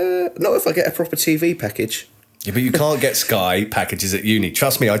 Not if I get a proper TV package. Yeah, but you can't get Sky packages at uni.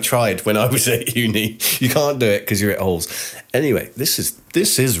 Trust me, I tried when I was at uni. You can't do it because you're at Halls. Anyway, this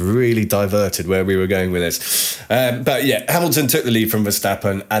is really diverted where we were going with this. But yeah, Hamilton took the lead from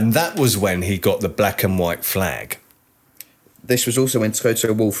Verstappen, and that was when he got the black and white flag. This was also when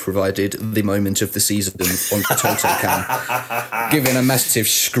Toto Wolff provided the moment of the season on the Toto cam, giving a massive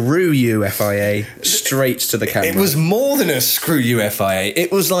screw you FIA straight to the camera. It was more than a screw you FIA.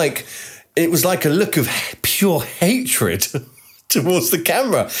 It was like a look of pure hatred towards the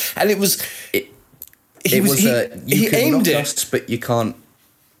camera, and he aimed it, us, but you can't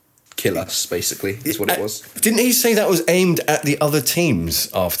kill us. Basically, is what it was. Didn't he say that was aimed at the other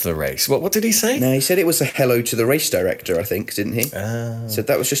teams after the race? What did he say? No, he said it was a hello to the race director. I think, didn't he? Said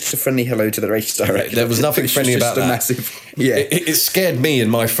that was just a friendly hello to the race director. There was nothing friendly about that. Massive, yeah, it scared me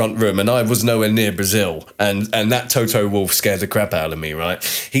in my front room, and I was nowhere near Brazil, and that Toto Wolff scared the crap out of me. Right,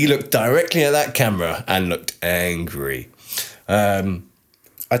 he looked directly at that camera and looked angry.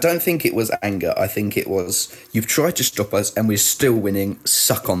 I don't think it was anger. I think it was, you've tried to stop us and we're still winning.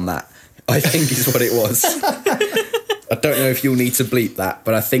 Suck on that, I think is what it was. I don't know if you'll need to bleep that,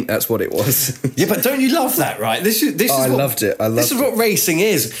 but I think that's what it was. Yeah, but don't you love that, right? I loved it. This is what racing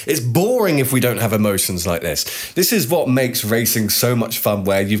is. It's boring if we don't have emotions like this. This is what makes racing so much fun,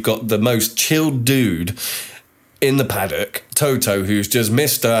 where you've got the most chilled dude in the paddock, Toto, who's just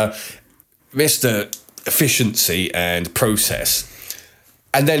Mr. Efficiency and process.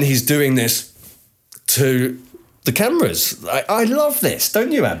 And then he's doing this to the cameras. I love this,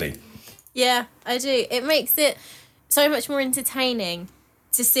 don't you, Abby? Yeah, I do. It makes it so much more entertaining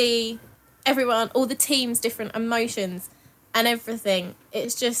to see everyone, all the teams' different emotions and everything. It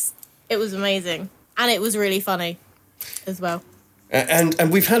was amazing. And it was really funny as well.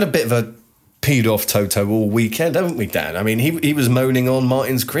 And we've had a bit of a peed off Toto all weekend, haven't we, Dan? I mean, he was moaning on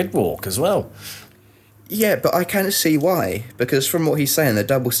Martin's grid walk as well. Yeah, but I kind of see why, because from what he's saying, the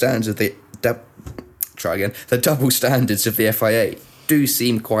double standards of the FIA do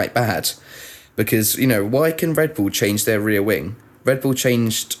seem quite bad, because why can Red Bull change their rear wing? Red Bull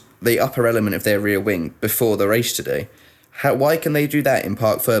changed the upper element of their rear wing before the race today. Why can they do that in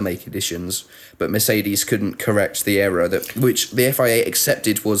Parc Fermé conditions, but Mercedes couldn't correct the error which the FIA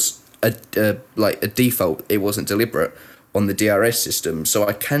accepted was a default? It wasn't deliberate on the DRS system, so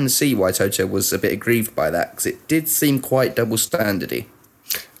I can see why Toto was a bit aggrieved by that, because it did seem quite double standardy.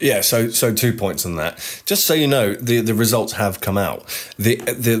 Yeah, so 2 points on that. Just so you know, the results have come out.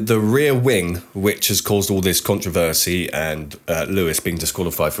 The rear wing, which has caused all this controversy and Lewis being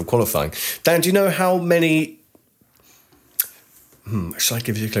disqualified from qualifying. Dan, do you know how many Should I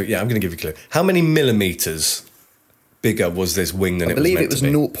give you a clue? Yeah, I'm going to give you a clue. How many millimeters bigger was this wing than it was meant to be? I believe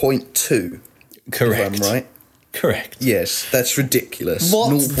it was 0.2. Correct. If I'm right. Correct. Yes, that's ridiculous.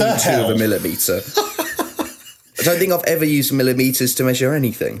 What 0.2 the hell? of a millimeter. I don't think I've ever used millimeters to measure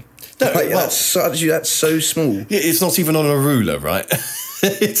anything. No, Like, that's so small. Yeah, it's not even on a ruler, right?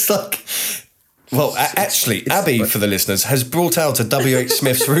 It's like... Well, actually, Abby, for the listeners, has brought out a W.H.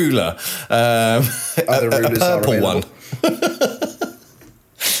 Smith's ruler. A purple one.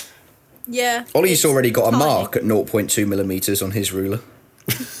 Yeah. Ollie's already got a mark at 0.2 millimeters on his ruler.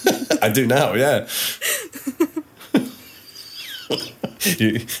 I do now, yeah.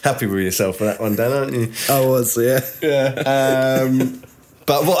 You happy with yourself for that one, Dan, aren't you? I was, yeah. Yeah.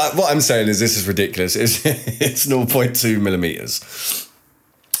 But what I'm saying is this is ridiculous. It's 0.2 millimeters.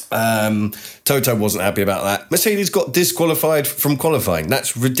 Toto wasn't happy about that. Mercedes got disqualified from qualifying.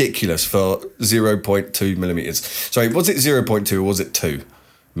 That's ridiculous for 0.2 millimeters. Sorry, was it 0.2 or was it 2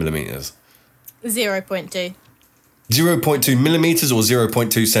 millimeters? 0.2. 0.2 millimeters or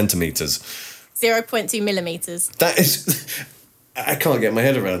 0.2 centimeters? 0.2 millimeters. That is... I can't get my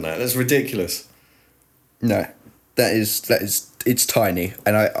head around that. That's ridiculous. No, that is it's tiny.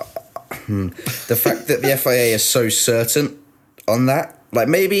 And the fact that the FIA is so certain on that, like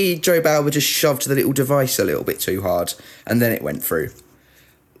maybe Joe Bauer just shoved the little device a little bit too hard and then it went through.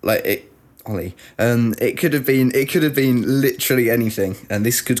 Like Ollie, it could have been literally anything, and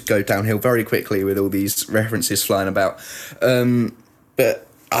this could go downhill very quickly with all these references flying about. But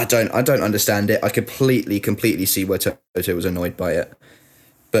I don't understand it. I completely see where Toto was annoyed by it.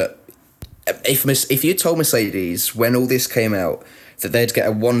 But if you told Mercedes when all this came out that they'd get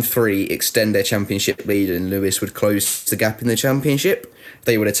a 1-3, extend their championship lead, and Lewis would close the gap in the championship,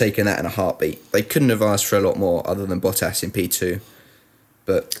 they would have taken that in a heartbeat. They couldn't have asked for a lot more other than Bottas in P2.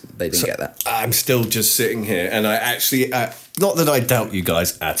 But they didn't get that. I'm still just sitting here, and I actually... not that I doubt you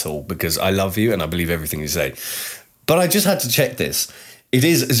guys at all, because I love you and I believe everything you say. But I just had to check this. It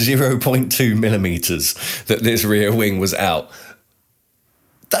is 0.2 millimeters that this rear wing was out.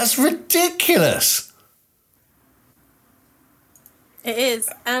 That's ridiculous. It is.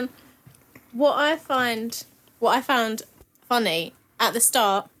 And what I found funny at the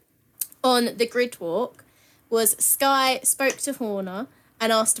start on the grid walk was Sky spoke to Horner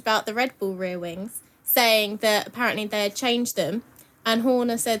and asked about the Red Bull rear wings, saying that apparently they had changed them. And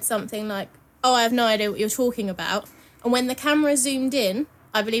Horner said something like, "Oh, I have no idea what you're talking about." And when the camera zoomed in,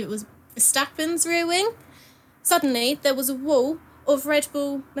 I believe it was Verstappen's rear wing, suddenly there was a wall of Red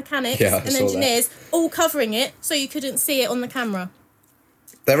Bull mechanics and engineers all covering it so you couldn't see it on the camera.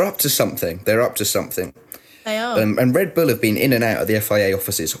 They're up to something. They They are. And Red Bull have been in and out of the FIA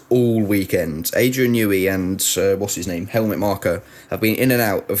offices all weekend. Adrian Newey and, Helmut Marko have been in and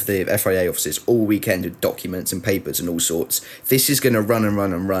out of the FIA offices all weekend with documents and papers and all sorts. This is going to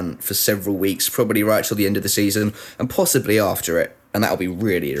run for several weeks, probably right till the end of the season, and possibly after it. And that'll be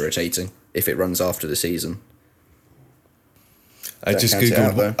really irritating if it runs after the season. I just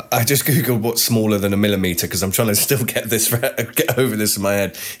googled what's smaller than a millimeter because I'm trying to still get over this in my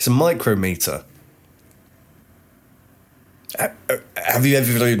head. It's a micrometer. Have you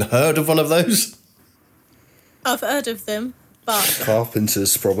ever even heard of one of those? I've heard of them, but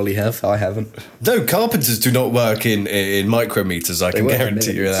carpenters probably have. I haven't. No, carpenters do not work in micrometers. I can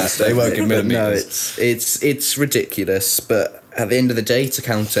guarantee you that they work in millimeters. No, it's ridiculous. But at the end of the day, to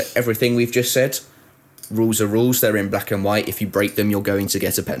counter everything we've just said, rules are rules. They're in black and white. If you break them, you're going to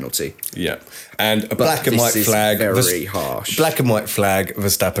get a penalty. Yeah, and a black and white flag. Very harsh. Black and white flag.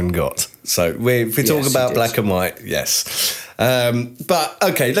 Verstappen got. So if we talk about black and white, yes. But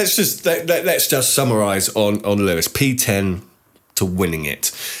okay, let's just summarise on Lewis. P10 to winning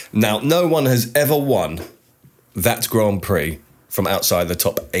it. Now, no one has ever won that Grand Prix from outside the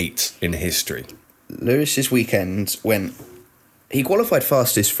top 8 in history. Lewis's weekend he qualified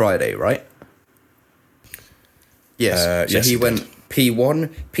fastest Friday, right? Yes. So he went P1,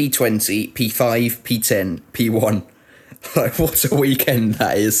 P20, P5, P10, P1. Like, what a weekend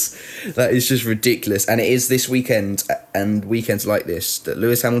that is. That is just ridiculous. And it is this weekend and weekends like this that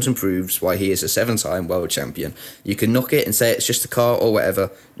Lewis Hamilton proves why he is a 7-time world champion. You can knock it and say it's just a car or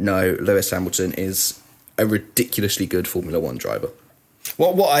whatever. No, Lewis Hamilton is a ridiculously good Formula 1 driver.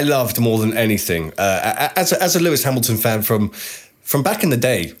 What I loved more than anything, as a Lewis Hamilton fan from back in the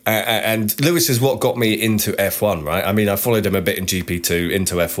day, and Lewis is what got me into F1, right? I mean, I followed him a bit in GP2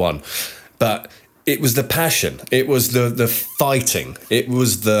 into F1, but it was the passion, it was the fighting, it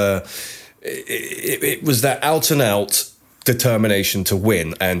was that out and out determination to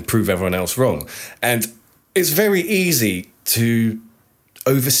win and prove everyone else wrong. And it's very easy to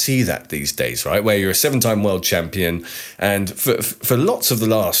oversee that these days, right? Where you're a 7-time world champion, and for lots of the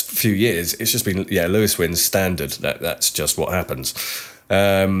last few years, it's just been Lewis wins standard. That's just what happens.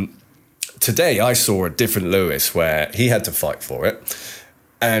 Today, I saw a different Lewis where he had to fight for it,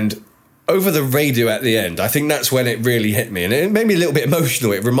 and over the radio at the end, I think that's when it really hit me, and it made me a little bit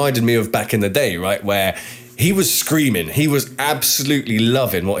emotional. It reminded me of back in the day, right, where he was screaming. He was absolutely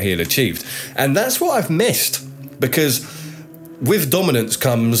loving what he had achieved, and that's what I've missed, because with dominance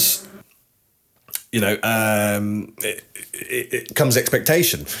comes, it comes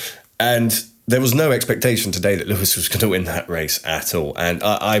expectation. And there was no expectation today that Lewis was going to win that race at all. And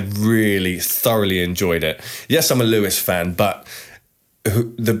I really thoroughly enjoyed it. Yes, I'm a Lewis fan, but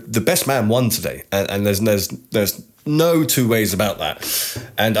the best man won today. And there's no two ways about that.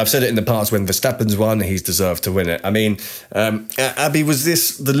 And I've said it in the past, when Verstappen's won, he's deserved to win it. I mean, Abby, was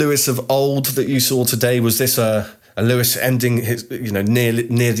this the Lewis of old that you saw today? Was this a Lewis ending his,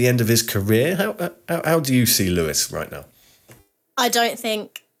 near the end of his career? How do you see Lewis right now? I don't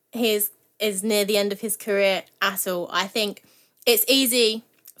think he is near the end of his career at all. I think it's easy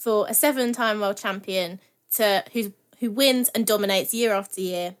for a 7-time world champion who wins and dominates year after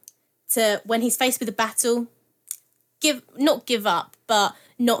year to, when he's faced with a battle, not give up, but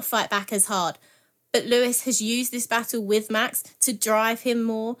not fight back as hard. But Lewis has used this battle with Max to drive him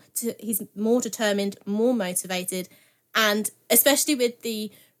more. He's more determined, more motivated. And especially with the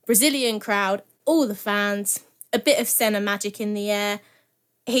Brazilian crowd, all the fans, a bit of Senna magic in the air,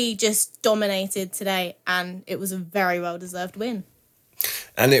 he just dominated today, and it was a very well-deserved win.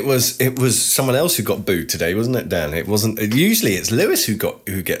 And it was someone else who got booed today, wasn't it, Dan? It wasn't. Usually it's Lewis who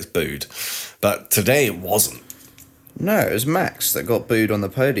gets booed, but today it wasn't. No, it was Max that got booed on the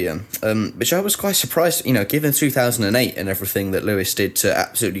podium, which I was quite surprised, given 2008 and everything that Lewis did to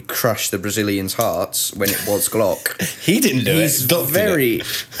absolutely crush the Brazilians' hearts when it was Glock. He didn't do He's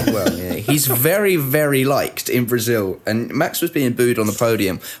very, very liked in Brazil, and Max was being booed on the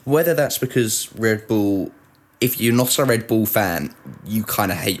podium. Whether that's because Red Bull, if you're not a Red Bull fan, you kind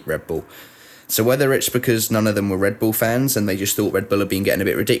of hate Red Bull. So whether it's because none of them were Red Bull fans and they just thought Red Bull had been getting a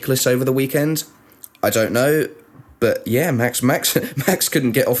bit ridiculous over the weekend, I don't know. But yeah, Max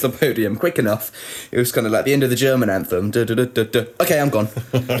couldn't get off the podium quick enough. It was kind of like the end of the German anthem. Okay, I'm gone.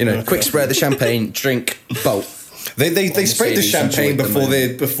 Quick spray of the champagne, drink, bolt. They sprayed the champagne before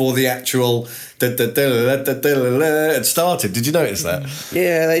the actual had started. Did you notice that?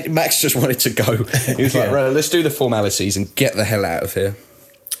 Yeah, Max just wanted to go. He was like, right, let's do the formalities and get the hell out of here.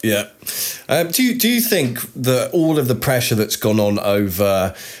 Yeah. Do you think that all of the pressure that's gone on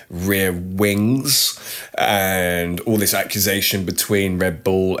over rear wings and all this accusation between Red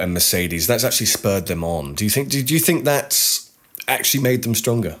Bull and Mercedes, that's actually spurred them on? Do you think that's actually made them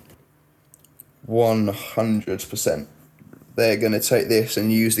stronger? 100%. They're going to take this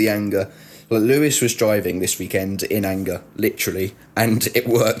and use the anger. Like, Lewis was driving this weekend in anger, literally, and it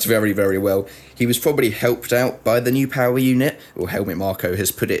worked very, very well. He was probably helped out by the new power unit, or Helmut Marko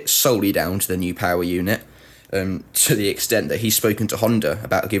has put it solely down to the new power unit, to the extent that he's spoken to Honda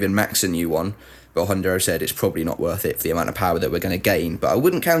about giving Max a new one, but Honda have said it's probably not worth it for the amount of power that we're going to gain. But I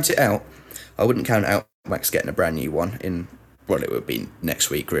wouldn't count it out. I wouldn't count out Max getting a brand new one in, well, it would be next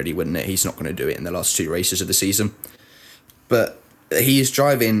week, really, wouldn't it? He's not going to do it in the last 2 races of the season. But he is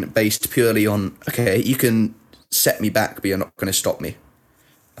driving based purely on, okay, you can set me back, but you're not going to stop me,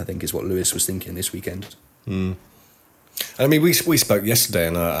 I think is what Lewis was thinking this weekend. I mean, we spoke yesterday,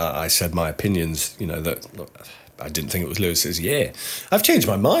 and I said my opinions, that I didn't think it was Lewis's year. I've changed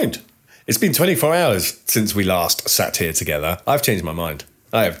my mind. It's been 24 hours since we last sat here together. I've changed my mind.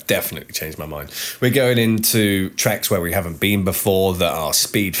 I have definitely changed my mind. We're going into tracks where we haven't been before that are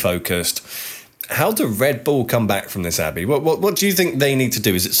speed focused. How do Red Bull come back from this, Abby? What do you think they need to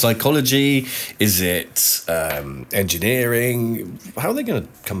do? Is it psychology? Is it engineering? How are they going to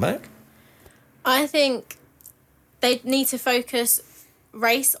come back? I think they need to focus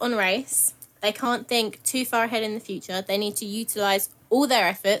race on race. They can't think too far ahead in the future. They need to utilise all their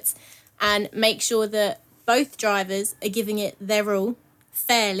efforts and make sure that both drivers are giving it their all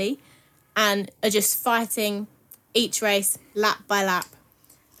fairly and are just fighting each race lap by lap.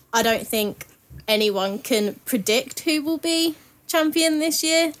 I don't think anyone can predict who will be champion this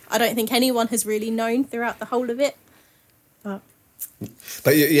year. I don't think anyone has really known throughout the whole of it.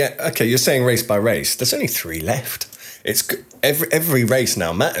 But yeah, okay, you're saying race by race. There's only 3 left. It's every race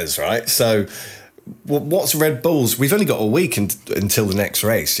now matters, right? So what's Red Bull's? We've only got a week until the next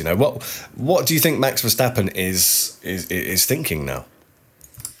race. What do you think Max Verstappen is thinking now?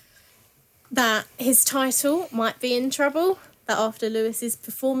 That his title might be in trouble. That after Lewis's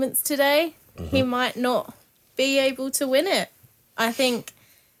performance today, he might not be able to win it. I think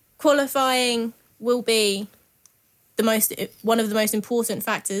qualifying will be one of the most important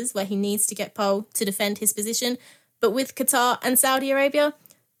factors where he needs to get pole to defend his position. But with Qatar and Saudi Arabia,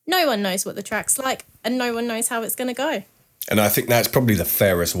 no one knows what the track's like and no one knows how it's going to go. And I think that's probably the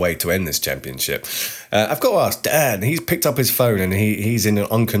fairest way to end this championship. I've got to ask Dan, he's picked up his phone and he's in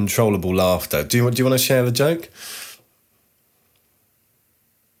uncontrollable laughter. Do you want to share the joke?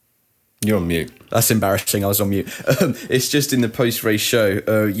 You're on mute. That's embarrassing. I was on mute. It's just in the post-race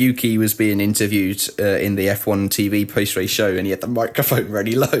show. Yuki was being interviewed in the F1 TV post-race show, and he had the microphone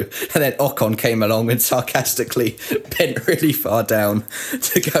really low. And then Ocon came along and sarcastically bent really far down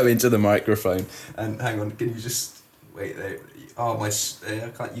to go into the microphone. And hang on, can you just wait there? Oh my!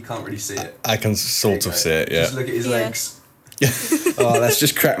 You can't really see it. I can sort of see it. Yeah. Just look at his legs. Oh, that's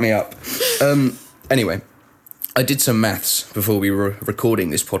just cracked me up. Anyway. I did some maths before we were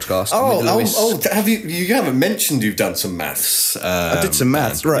recording this podcast. Have you? You haven't mentioned you've done some maths. I did some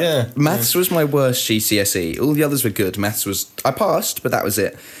maths, right? Yeah, maths was my worst GCSE. All the others were good. Maths I passed, but that was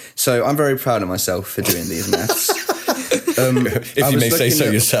it. So I'm very proud of myself for doing these maths. If you may say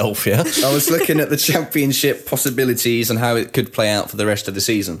so yourself, yeah. I was looking at the championship possibilities and how it could play out for the rest of the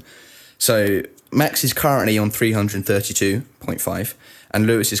season. So Max is currently on 332.5, and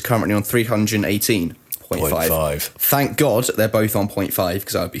Lewis is currently on 318. 0.5. Thank God they're both on 0.5,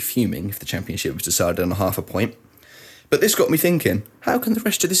 because I would be fuming if the championship was decided on a half a point. But this got me thinking, how can the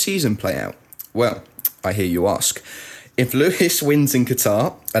rest of the season play out? Well, I hear you ask. If Lewis wins in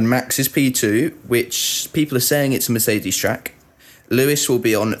Qatar and Max is P2, which people are saying it's a Mercedes track, Lewis will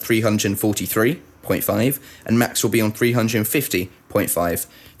be on 343.5 and Max will be on 350.5.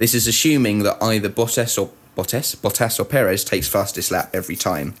 This is assuming that either Bottas or Perez takes fastest lap every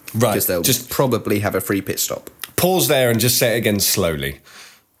time. Right. Because they'll just probably have a free pit stop. Pause there and just say it again slowly.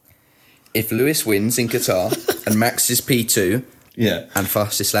 If Lewis wins in Qatar and Max is P2 and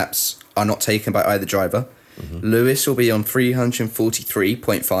fastest laps are not taken by either driver, Lewis will be on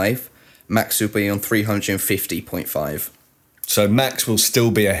 343.5, Max will be on 350.5. So Max will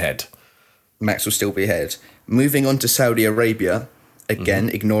still be ahead. Max will still be ahead. Moving on to Saudi Arabia, again,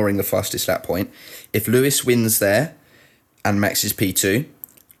 ignoring the fastest lap point. If Lewis wins there and Max is P2,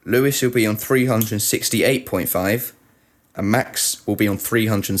 Lewis will be on 368.5 and Max will be on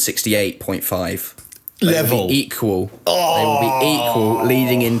 368.5. Level. They will be equal. Oh. They will be equal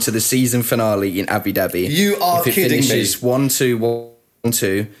leading into the season finale in Abu Dhabi. You are kidding me. If it finishes 1-2,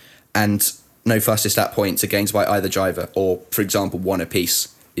 1-2 and no fastest lap points are gained by either driver, or, for example, one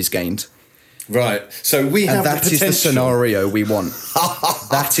apiece is gained. Right, so we have the potential. That is the scenario we want.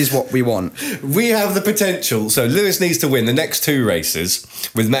 That is what we want. We have the potential. So Lewis needs to win the next two races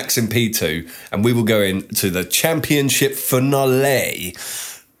with Max in P2, and we will go into the championship finale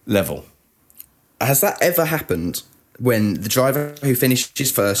level. Has that ever happened when the driver who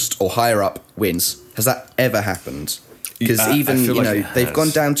finishes first or higher up wins? Has that ever happened? Because they've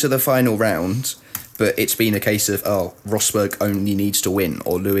gone down to the final round, but it's been a case of, Rosberg only needs to win,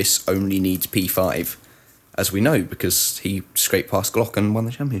 or Lewis only needs P5, as we know, because he scraped past Glock and won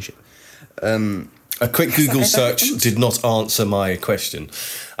the championship. A quick Google search did not answer my question.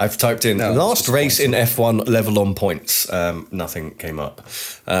 I've typed in last race in F1 level on points. Nothing came up.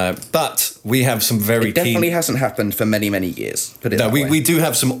 But we have some It definitely hasn't happened for many, many years. We do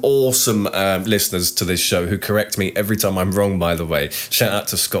have some awesome listeners to this show who correct me every time I'm wrong, by the way. Shout out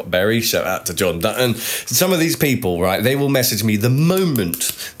to Scott Berry, shout out to John Dutton. Some of these people, right, they will message me the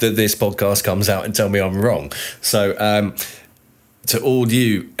moment that this podcast comes out and tell me I'm wrong. So to all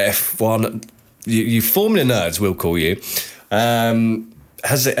you F1... You Formula Nerds, we'll call you.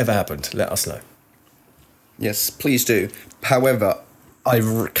 Has it ever happened? Let us know. Yes, please do. However,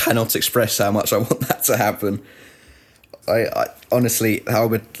 I cannot express how much I want that to happen. I honestly, I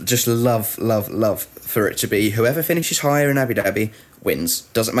would just love for it to be whoever finishes higher in Abu Dhabi wins.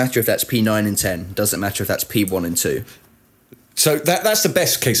 Doesn't matter if that's P9 and 10. Doesn't matter if that's P1 and 2. So that's the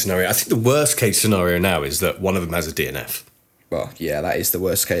best case scenario. I think the worst case scenario now is that one of them has a DNF. Well, yeah, that is the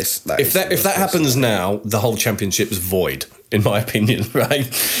worst case. If that happens now, the whole championship is void, in my opinion, right?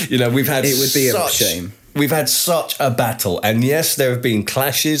 We've had it would be a shame. We've had such a battle, and yes, there have been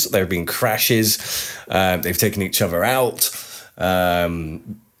clashes, there have been crashes, they've taken each other out, but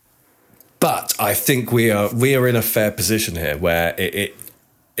I think we are in a fair position here where it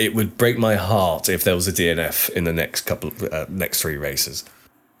would break my heart if there was a DNF in the next three races.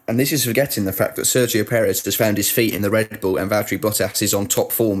 And this is forgetting the fact that Sergio Perez has found his feet in the Red Bull and Valtteri Bottas is on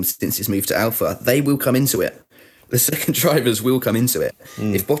top form since his move to Alpha. They will come into it. The second drivers will come into it.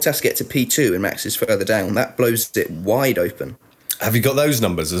 If Bottas gets to P2 and Max is further down, that blows it wide open. Have you got those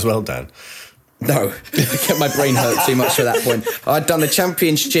numbers as well, Dan? No, my brain hurt too much at that point. I'd done the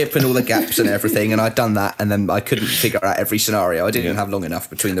championship and all the gaps and everything, and I'd done that, and then I couldn't figure out every scenario. I didn't even have long enough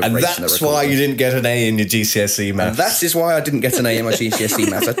between the race and the record. And that's why you didn't get an A in your GCSE maths. And that is why I didn't get an A in my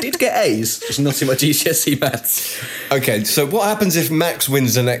GCSE maths. I did get A's, just not in my GCSE maths. Okay, so what happens if Max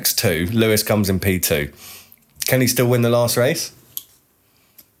wins the next two? Lewis comes in P2. Can he still win the last race?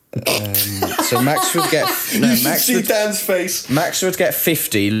 So Max would get Dan's face. Max would get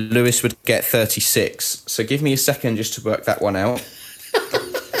 50. Lewis would get 36. So give me a second just to work that one out.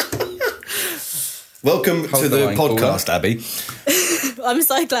 Welcome to the podcast, Abby. I'm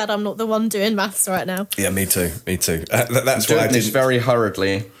so glad I'm not the one doing maths right now. Yeah, me too. That's why I did this very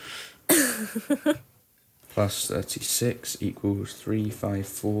hurriedly. Plus 36 equals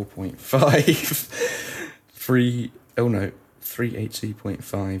 354.5.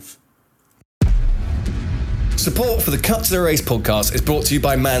 380.5. Support for the Cut to the Race podcast is brought to you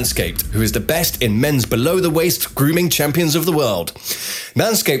by Manscaped, who is the best in men's below-the-waist grooming champions of the world.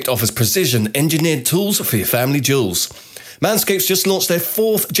 Manscaped offers precision-engineered tools for your family jewels. Manscaped's just launched their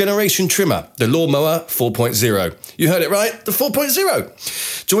 4th generation trimmer, the Lawnmower 4.0. You heard it right, the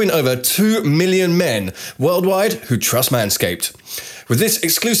 4.0. Join over 2 million men worldwide who trust Manscaped. With this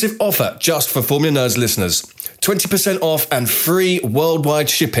exclusive offer just for Formula Nerds listeners, 20% off and free worldwide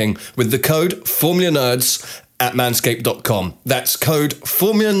shipping with the code FormulaNerds at manscaped.com. That's code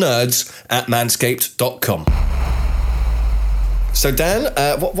FormulaNerds at manscaped.com. So Dan,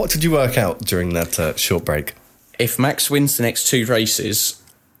 what did you work out during that short break? If Max wins the next 2 races,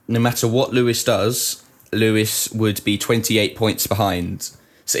 no matter what Lewis does, Lewis would be 28 points behind.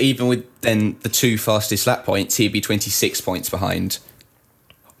 So even with then the 2 fastest lap points, he'd be 26 points behind.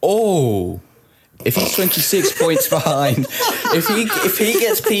 Oh, if he's 26 points behind, if he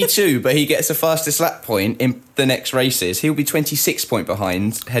gets P2 but he gets the fastest lap point in the next races, he'll be 26 points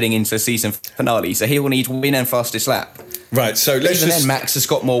behind heading into the season finale. So he will need win and fastest lap. Right. So then Max has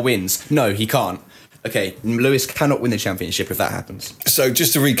got more wins. No, he can't. Okay, Lewis cannot win the championship if that happens. So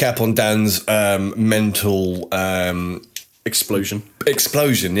just to recap on Dan's mental explosion.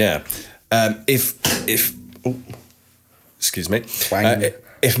 Yeah. Excuse me.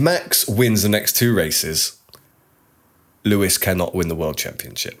 If Max wins the next 2 races, Lewis cannot win the world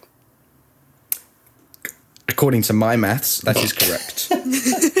championship. According to my maths, that is correct.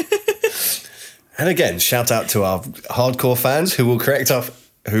 And again, shout out to our hardcore fans who will correct us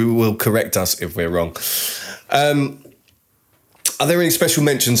if we're wrong. Are there any special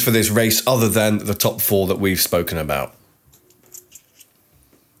mentions for this race other than the top 4 that we've spoken about?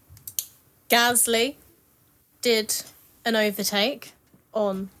 Gasly did an overtake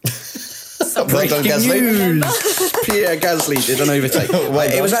on Breaking news. Pierre Gasly did an overtake.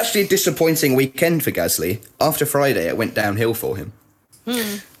 It was actually a disappointing weekend for Gasly. After Friday, it went downhill for him.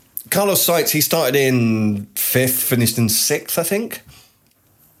 Carlos Sainz, he started in 5th, finished in 6th, I think.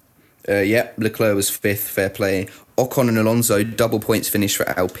 Leclerc was 5th, fair play. Ocon and Alonso, double points finish for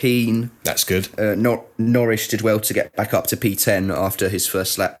Alpine. That's good. Norris did well to get back up to P10 after his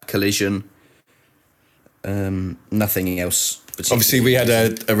first lap collision. Nothing else. Obviously, we had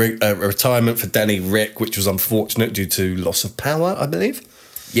a retirement for Danny Rick, which was unfortunate due to loss of power, I believe.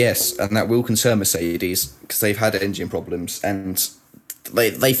 Yes, and that will concern Mercedes because they've had engine problems and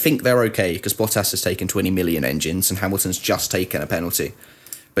they think they're okay because Bottas has taken 20 million engines and Hamilton's just taken a penalty.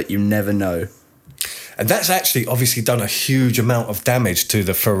 But you never know. And that's actually obviously done a huge amount of damage to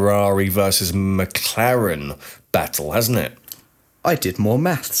the Ferrari versus McLaren battle, hasn't it? I did more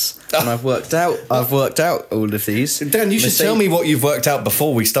maths, and I've worked out all of these. Dan, you should tell me what you've worked out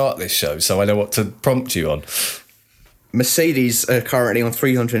before we start this show, so I know what to prompt you on. Mercedes are currently on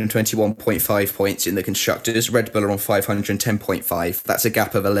 321.5 points in the constructors. Red Bull are on 510.5. That's a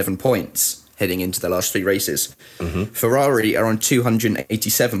gap of 11 points heading into the last 3 races. Mm-hmm. Ferrari are on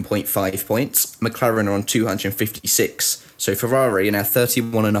 287.5 points. McLaren are on 256. So Ferrari are now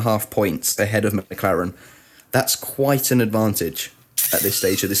 31.5 points ahead of McLaren. That's quite an advantage at this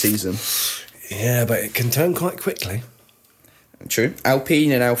stage of the season. Yeah, but it can turn quite quickly. True.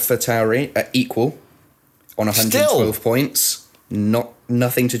 Alpine and AlphaTauri are equal on 112 points.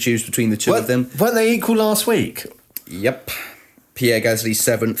 Nothing to choose between the two of them. Weren't they equal last week? Yep. Pierre Gasly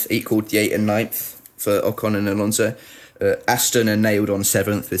 7th equaled the 8th and 9th for Ocon and Alonso. Aston are nailed on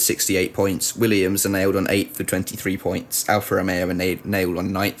 7th with 68 points. Williams are nailed on 8th with 23 points. Alfa Romeo are nailed on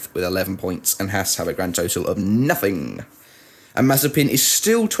 9th with 11 points. And Haas have a grand total of nothing. And Mazepin is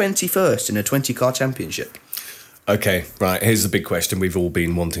still 21st in a 20-car championship. Okay, right. Here's the big question we've all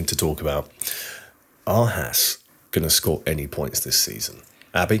been wanting to talk about. Are Haas going to score any points this season?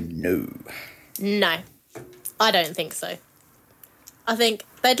 Abby? No. I don't think so. I think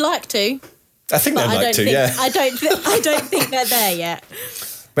they'd like to. I think they'd like to, yeah. I don't think they're there yet.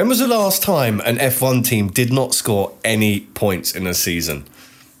 When was the last time an F1 team did not score any points in a season?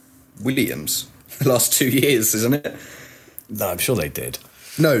 Williams. The last 2 years, isn't it? No, I'm sure they did.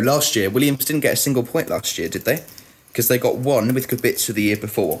 No, last year. Williams didn't get a single point last year, did they? Because they got one with Kubica the year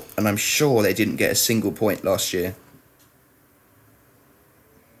before, and I'm sure they didn't get a single point last year.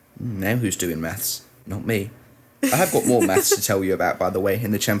 Now who's doing maths? Not me. I have got more maths to tell you about, by the way,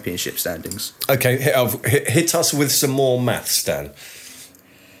 in the championship standings. Okay, hit us with some more maths, Dan.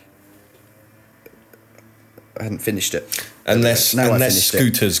 I hadn't finished it. Unless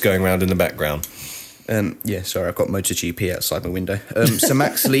Scooter's going around in the background. Yeah, sorry, I've got MotoGP outside my window. So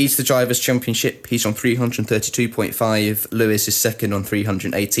Max leads the Drivers' Championship. He's on 332.5. Lewis is second on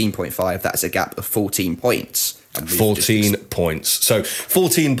 318.5. That's a gap of 14 points. 14 points. So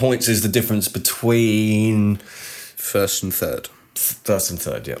 14 points is the difference between... First and third. First and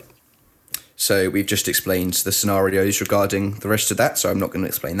third, yeah. So we've just explained the scenarios regarding the rest of that, so I'm not going to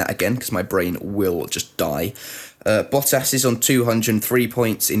explain that again because my brain will just die. Bottas is on 203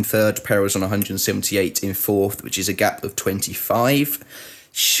 points in third, Perez on 178 in fourth, which is a gap of 25.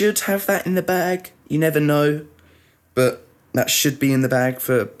 Should have that in the bag, you never know, but that should be in the bag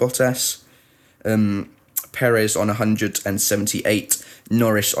for Bottas. Perez on 178,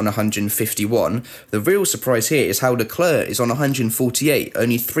 Norris on 151. The real surprise here is how Leclerc is on 148,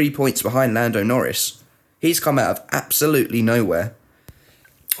 only 3 points behind Lando Norris. He's come out of absolutely nowhere.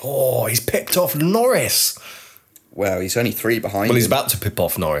 Oh, he's picked off Norris. Well, he's only 3 behind. Well, he's about to pip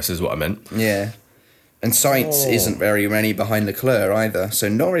off Norris, is what I meant. Yeah. And Sainz isn't very many behind Leclerc either. So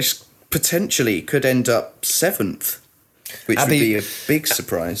Norris potentially could end up 7th, which would be a big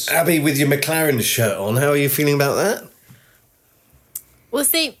surprise. Abby, with your McLaren shirt on, how are you feeling about that? Well,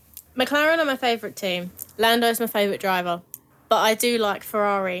 see, McLaren are my favourite team. Lando's my favourite driver. But I do like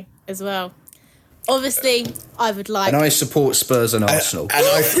Ferrari as well. Obviously, I would like... And I support Spurs and Arsenal.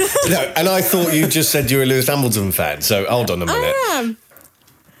 And I thought you just said you were a Lewis Hamilton fan, so hold on a minute. I am.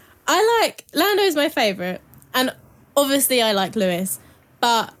 I like... Lando's my favourite. And obviously I like Lewis.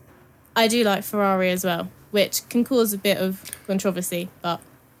 But I do like Ferrari as well, which can cause a bit of controversy, but...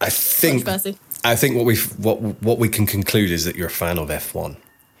 I think what we can conclude is that you're a fan of F1.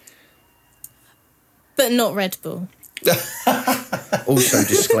 But not Red Bull. Also,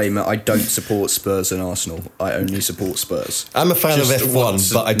 disclaimer, I don't support Spurs and Arsenal. I only support Spurs. I'm a fan of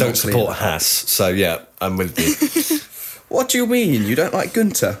F1, but I don't support Haas. So, yeah, I'm with you. What do you mean? You don't like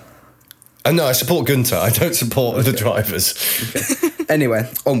Gunter? No, I support Gunter. I don't support the drivers. Okay. Anyway,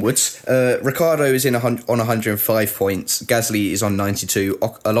 onwards. Ricciardo is on 105 points. Gasly is on 92.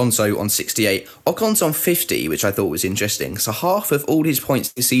 Alonso on 68. Ocon's on 50, which I thought was interesting. So half of all his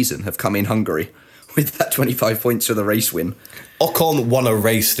points this season have come in Hungary, with that 25 points for the race win. Ocon won a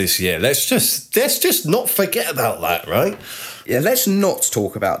race this year. Let's just not forget about that, right? Yeah, let's not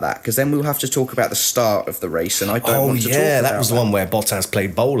talk about that, because then we'll have to talk about the start of the race, and I don't want to talk about that. That was the one where Bottas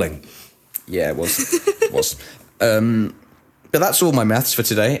played bowling. Yeah, it was. But that's all my maths for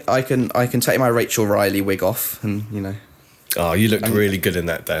today. I can take my Rachel Riley wig off, and you know. Oh, you looked really good in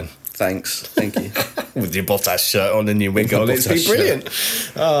that, Dan. Thank you. With your Bottas shirt on and your wig on, it's been brilliant.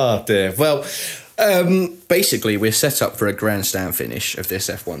 Oh dear. Well, basically, we're set up for a grandstand finish of this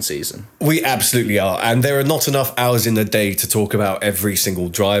F1 season. We absolutely are, and there are not enough hours in the day to talk about every single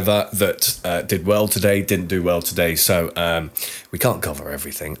driver that did well today, didn't do well today. So we can't cover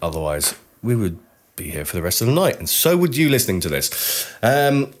everything. Otherwise, we would be here for the rest of the night, and so would you listening to this.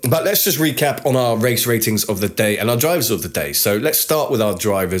 But let's just recap on our race ratings of the day and our drivers of the day. So let's start with our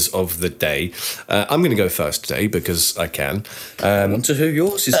drivers of the day. I'm going to go first today because I can. I wonder who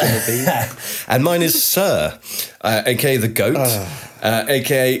yours is going to be. And mine is Sir, aka the GOAT,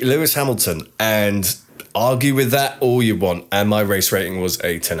 aka Lewis Hamilton. And argue with that all you want. And my race rating was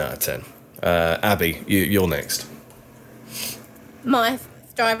a 10 out of 10. Abby, you're next. My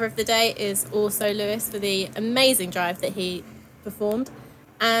driver of the day is also Lewis for the amazing drive that he performed,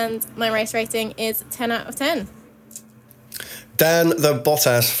 and my race rating is 10 out of 10. Dan, the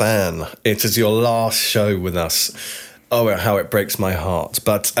Bottas fan, it is your last show with us. Oh, how it breaks my heart.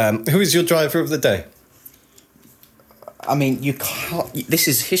 But who is your driver of the day? I mean, you can't... This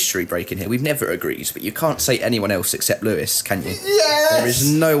is history breaking here. We've never agreed, but you can't say anyone else except Lewis, can you? Yes! There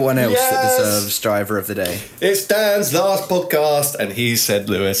is no one else that deserves driver of the day. It's Dan's last podcast, and he said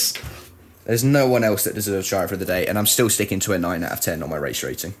Lewis. There's no one else that deserves driver of the day, and I'm still sticking to a 9 out of 10 on my race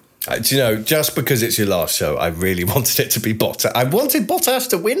rating. Do you know, just because it's your last show, I really wanted it to be Bottas. I wanted Bottas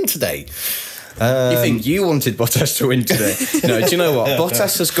to win today. You think you wanted Bottas to win today? No, do you know what?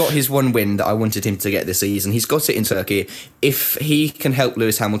 Bottas has got his one win that I wanted him to get this season. He's got it in Turkey. If he can help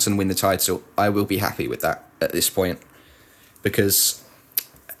Lewis Hamilton win the title, I will be happy with that at this point. Because,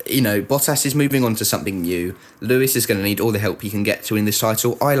 you know, Bottas is moving on to something new. Lewis is going to need all the help he can get to win this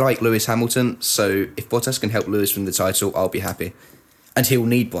title. I like Lewis Hamilton, so if Bottas can help Lewis win the title, I'll be happy. And he'll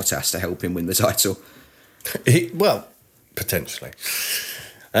need Bottas to help him win the title. Well, potentially.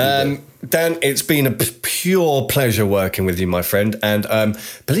 Dan, it's been a pure pleasure working with you, my friend. And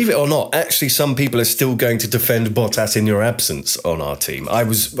believe it or not, actually, some people are still going to defend Bottas in your absence on our team. I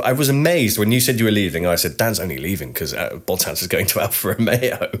was amazed when you said you were leaving. I said, Dan's only leaving because Bottas is going to Alfa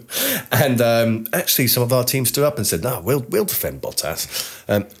Romeo. And actually, some of our team stood up and said, no, we'll defend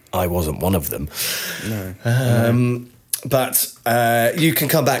Bottas. I wasn't one of them. No. But you can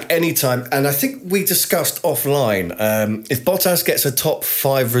come back anytime. And I think we discussed offline, if Bottas gets a top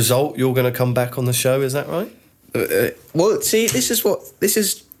 5 result, you're going to come back on the show. Is that right? Well, see, this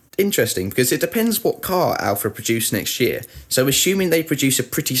is interesting because it depends what car Alfa produce next year. So assuming they produce a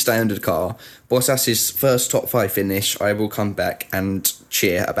pretty standard car, Bottas's first top 5 finish, I will come back and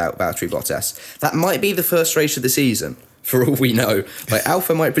cheer about Valtteri Bottas. That might be the first race of the season, for all we know. Like,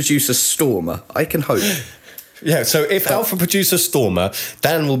 Alfa might produce a Stormer. I can hope. Yeah, so if Alfa produce a Stormer,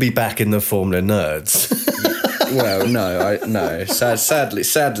 Dan will be back in the Formula Nerds. Well, no,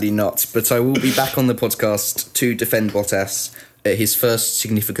 sadly not. But I will be back on the podcast to defend Bottas at his first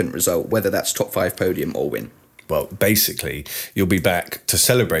significant result, whether that's top 5 podium or win. Well, basically, you'll be back to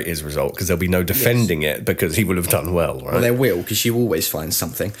celebrate his result because there'll be no defending it because he will have done well, right? Well, there will, because you always find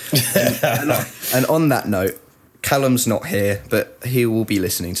something. And on that note, Callum's not here, but he will be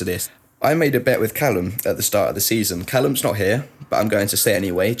listening to this. I made a bet with Callum at the start of the season. Callum's not here, but I'm going to say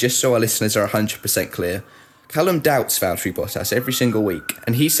anyway, just so our listeners are 100% clear. Callum doubts Valtteri Bottas every single week,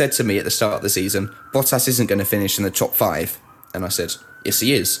 and he said to me at the start of the season, Bottas isn't going to finish in the top 5. And I said, yes,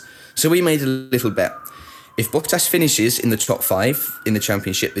 he is. So we made a little bet. If Bottas finishes in the top 5 in the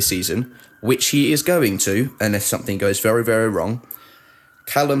championship this season, which he is going to, unless something goes very, very wrong,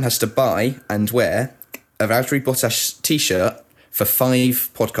 Callum has to buy and wear a Valtteri Bottas t-shirt for 5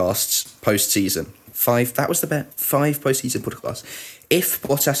 podcasts post-season. 5, that was the bet. 5 post-season podcasts. If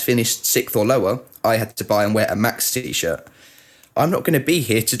Bottas finished 6th or lower, I had to buy and wear a Max t-shirt. I'm not going to be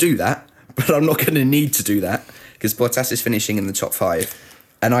here to do that, but I'm not going to need to do that because Bottas is finishing in the top 5.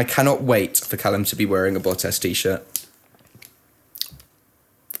 And I cannot wait for Callum to be wearing a Bottas t-shirt.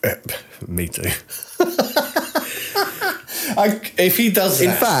 Me too. If he does that...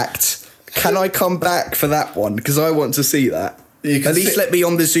 In fact, can I come back for that one? Because I want to see that. At least let me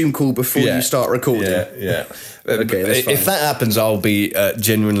on the Zoom call before you start recording. Yeah. Okay, that's fine. If that happens, I'll be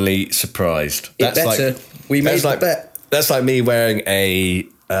genuinely surprised. That's we made the bet. That's like me wearing a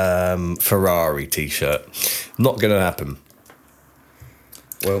Ferrari t-shirt. Not going to happen.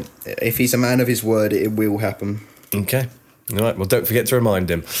 Well, if he's a man of his word, it will happen. Okay. All right. Well, don't forget to remind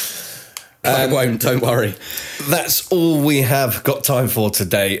him. I won't, don't worry. That's all we have got time for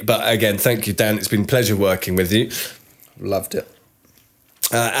today. But again, thank you, Dan. It's been a pleasure working with you. Loved it.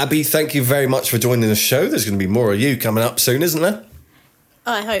 Abby, thank you very much for joining the show. There's going to be more of you coming up soon, isn't there?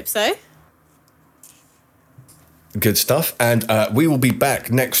 I hope so. Good stuff. And we will be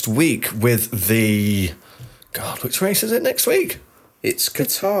back next week with the... God, which race is it next week? It's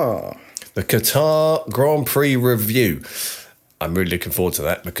Qatar. The Qatar Grand Prix review. I'm really looking forward to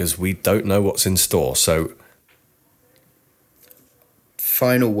that because we don't know what's in store. So,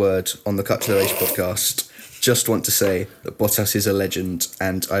 final word on the Cut to the Race podcast. Just want to say that Bottas is a legend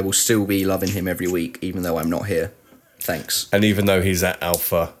and I will still be loving him every week, even though I'm not here. Thanks. And even though he's at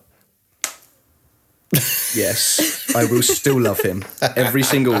Alpha. Yes, I will still love him every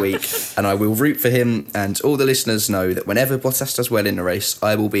single week and I will root for him, and all the listeners know that whenever Bottas does well in a race,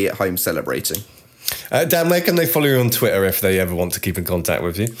 I will be at home celebrating. Dan, where can they follow you on Twitter if they ever want to keep in contact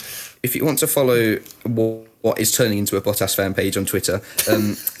with you? If you want to follow what is turning into a Bottas fan page on Twitter,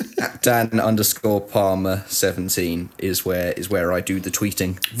 at Dan_Palmer17 is where I do the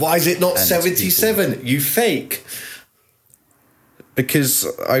tweeting. Why is it not 77? You fake. Because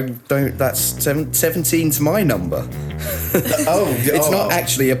I don't. That's 17's my number. It's not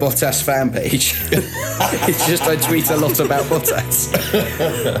actually a Bottas fan page. It's just I tweet a lot about Bottas.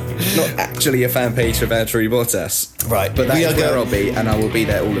 Not actually a fan page for Valtteri Bottas. Right, but that's where I'll be, and I will be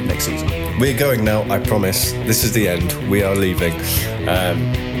there all of next season. We're going now. I promise. This is the end. We are leaving.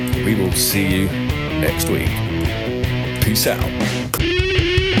 We will see you next week. Peace out.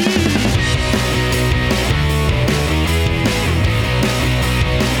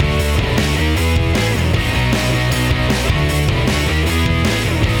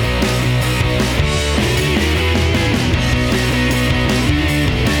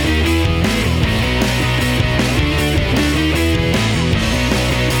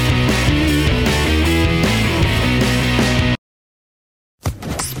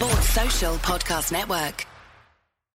 Official Podcast Network.